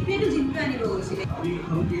देखिए तो जिन पे आनी हो गई अभी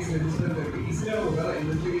हम केस रजिस्टर करके इसलिए होगा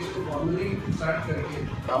इन्वेस्टिगेशन को फॉर्मली स्टार्ट करके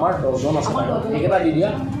আমার 10 জন আছে একেটা দি দিয়া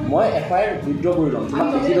মই এফআইআর উইথড্ৰ কৰি লম তোমাক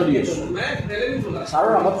লিখি দি আছো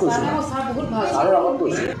ছাৰৰ আগত কৈছো ছাৰ বহুত ভাল ছাৰৰ আগত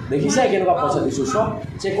কৈছো দেখিছা কেনেকুৱা পইচা দিছো সব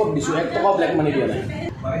চেকত দিছো 1 টকা ব্ল্যাক মানি দিয়া নাই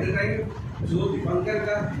बाय द टाइम जो दीपांकर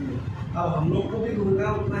का अब हम लोग को भी उनका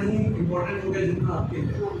उतना ही इंपॉर्टेंट हो गया जितना आपके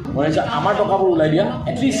लिए মই আমাৰ টকাবোৰ উলাই দিয়া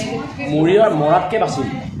এটলিষ্ট মৰিয়াৰ মৰাতকে বাছিল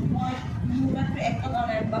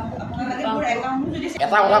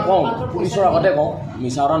এটা কথা কওঁ পুলিচৰ আগতে কওঁ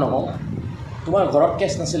মিছা কথা নকওঁ তোমাৰ ঘৰত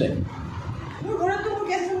কেছ নাছিলে মোৰ ঘৰত মোৰ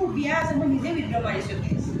কেছ আছে মোৰ বিয়া আছে মই নিজে উইথড্ৰ কৰিছো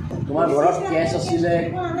কেছ তোমাৰ ঘৰত কেছ আছিলে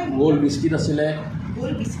গোল বিস্কিট আছিলে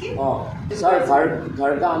गोल बिस्किट सर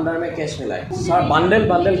घर का अंदर में कैश मिला है सर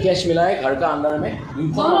बंडल कैश मिला है घर का अंदर में एक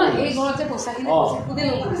घर से पैसा की खुदे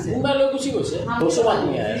लोग कुछ होइसे 200 बात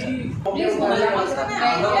नहीं आया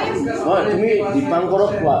हां তুমি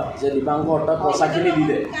দীপাংকৰক কোৱা যে দীপাংকৰ টা পইচা কিনি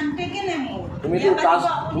দিলে তুমি তো টাস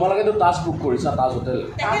তোমালোকে তো টাস বুক কৰিছা টাস হোটেল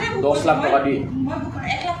 10 লাখ টকা দি মই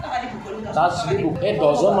 1 লাখ টকা দি বুক কৰিলো টাস বুক এই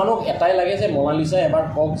 10 জন মানুহ এটাই লাগে যে মোনালিসা এবাৰ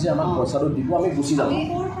কক যে আমাক পইচাটো দিব আমি গুছি যাম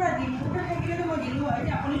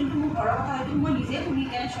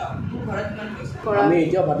আমি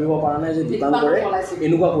এতিয়া ভাবিব পৰা নাই যে দীপাংকৰে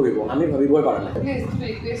এনেকুৱা কৰিব আমি ভাবিবই পৰা নাই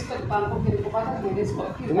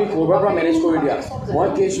তুমি ক'ৰবাৰ পৰা মেনেজ কৰি দিয়া মই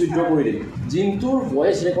কেছ উইথড্ৰ কৰি দিম জিন্তুৰ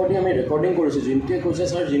ভয়েস রেকর্ডিং আমি রেকর্ডিং করেছি जिनके কৈছে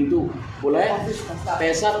सर जिंतु बोला है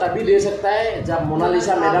पैसा तभी दे सकता है जब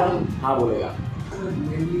मोनालिसा मैडम हाँ बोलेगा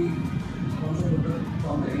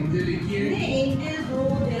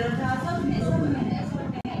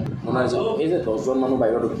মোনালিসা এই যে 10 জন মানুহ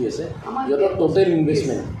বাহিৰত ৰখি আছে ইহঁতৰ টোটেল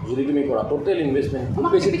ইনভেষ্টমেণ্ট যদি তুমি কৰা টোটেল ইনভেষ্টমেণ্ট খুব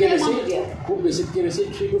বেছিতকৈ বেছি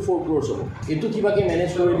 3 to 4 crores হ'ব এইটো কিবাকে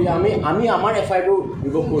মেনেজ কৰি দিয়া আমি আমাৰ এফআইআৰটো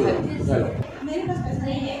ৰিভোক কৰি লওঁ উঠাই লওঁ मेरे पास पैसा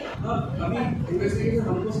नहीं है अभी इन्वेस्टिगेशन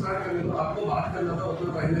हमको स्टार्ट करने दो आपको बात करना था उतना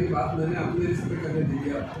पहले ही बात मैंने अपने रिस्क पे करने दी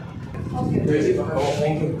है ओके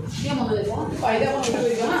थैंक यू क्या मोनालिसा फायदा कौन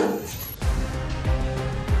होगा ना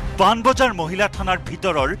পাণবজাৰ মহিলা থানাৰ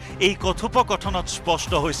ভিতৰৰ এই কথোপকথনত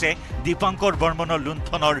স্পষ্ট হৈছে দীপাংকৰ বৰ্মনৰ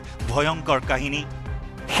লুণ্ঠনৰ ভয়ংকৰ কাহিনী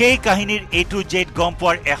সেই কাহিনীৰ এটু জেড গম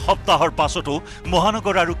পোৱাৰ এসপ্তাহৰ পাছতো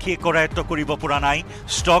মহানগৰ আৰক্ষীয়ে কৰায়ত্ব কৰিব পৰা নাই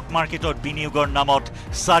ষ্টক মাৰ্কেটত বিনিয়োগৰ নামত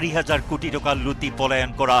 4000 কোটি টকা লুটি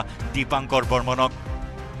পলায়ন কৰা দীপাংকৰ বৰ্মনক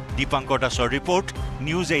দীপাংকৰ দাসৰ report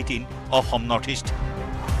news 18 Assam north east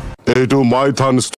এইটো মাইথান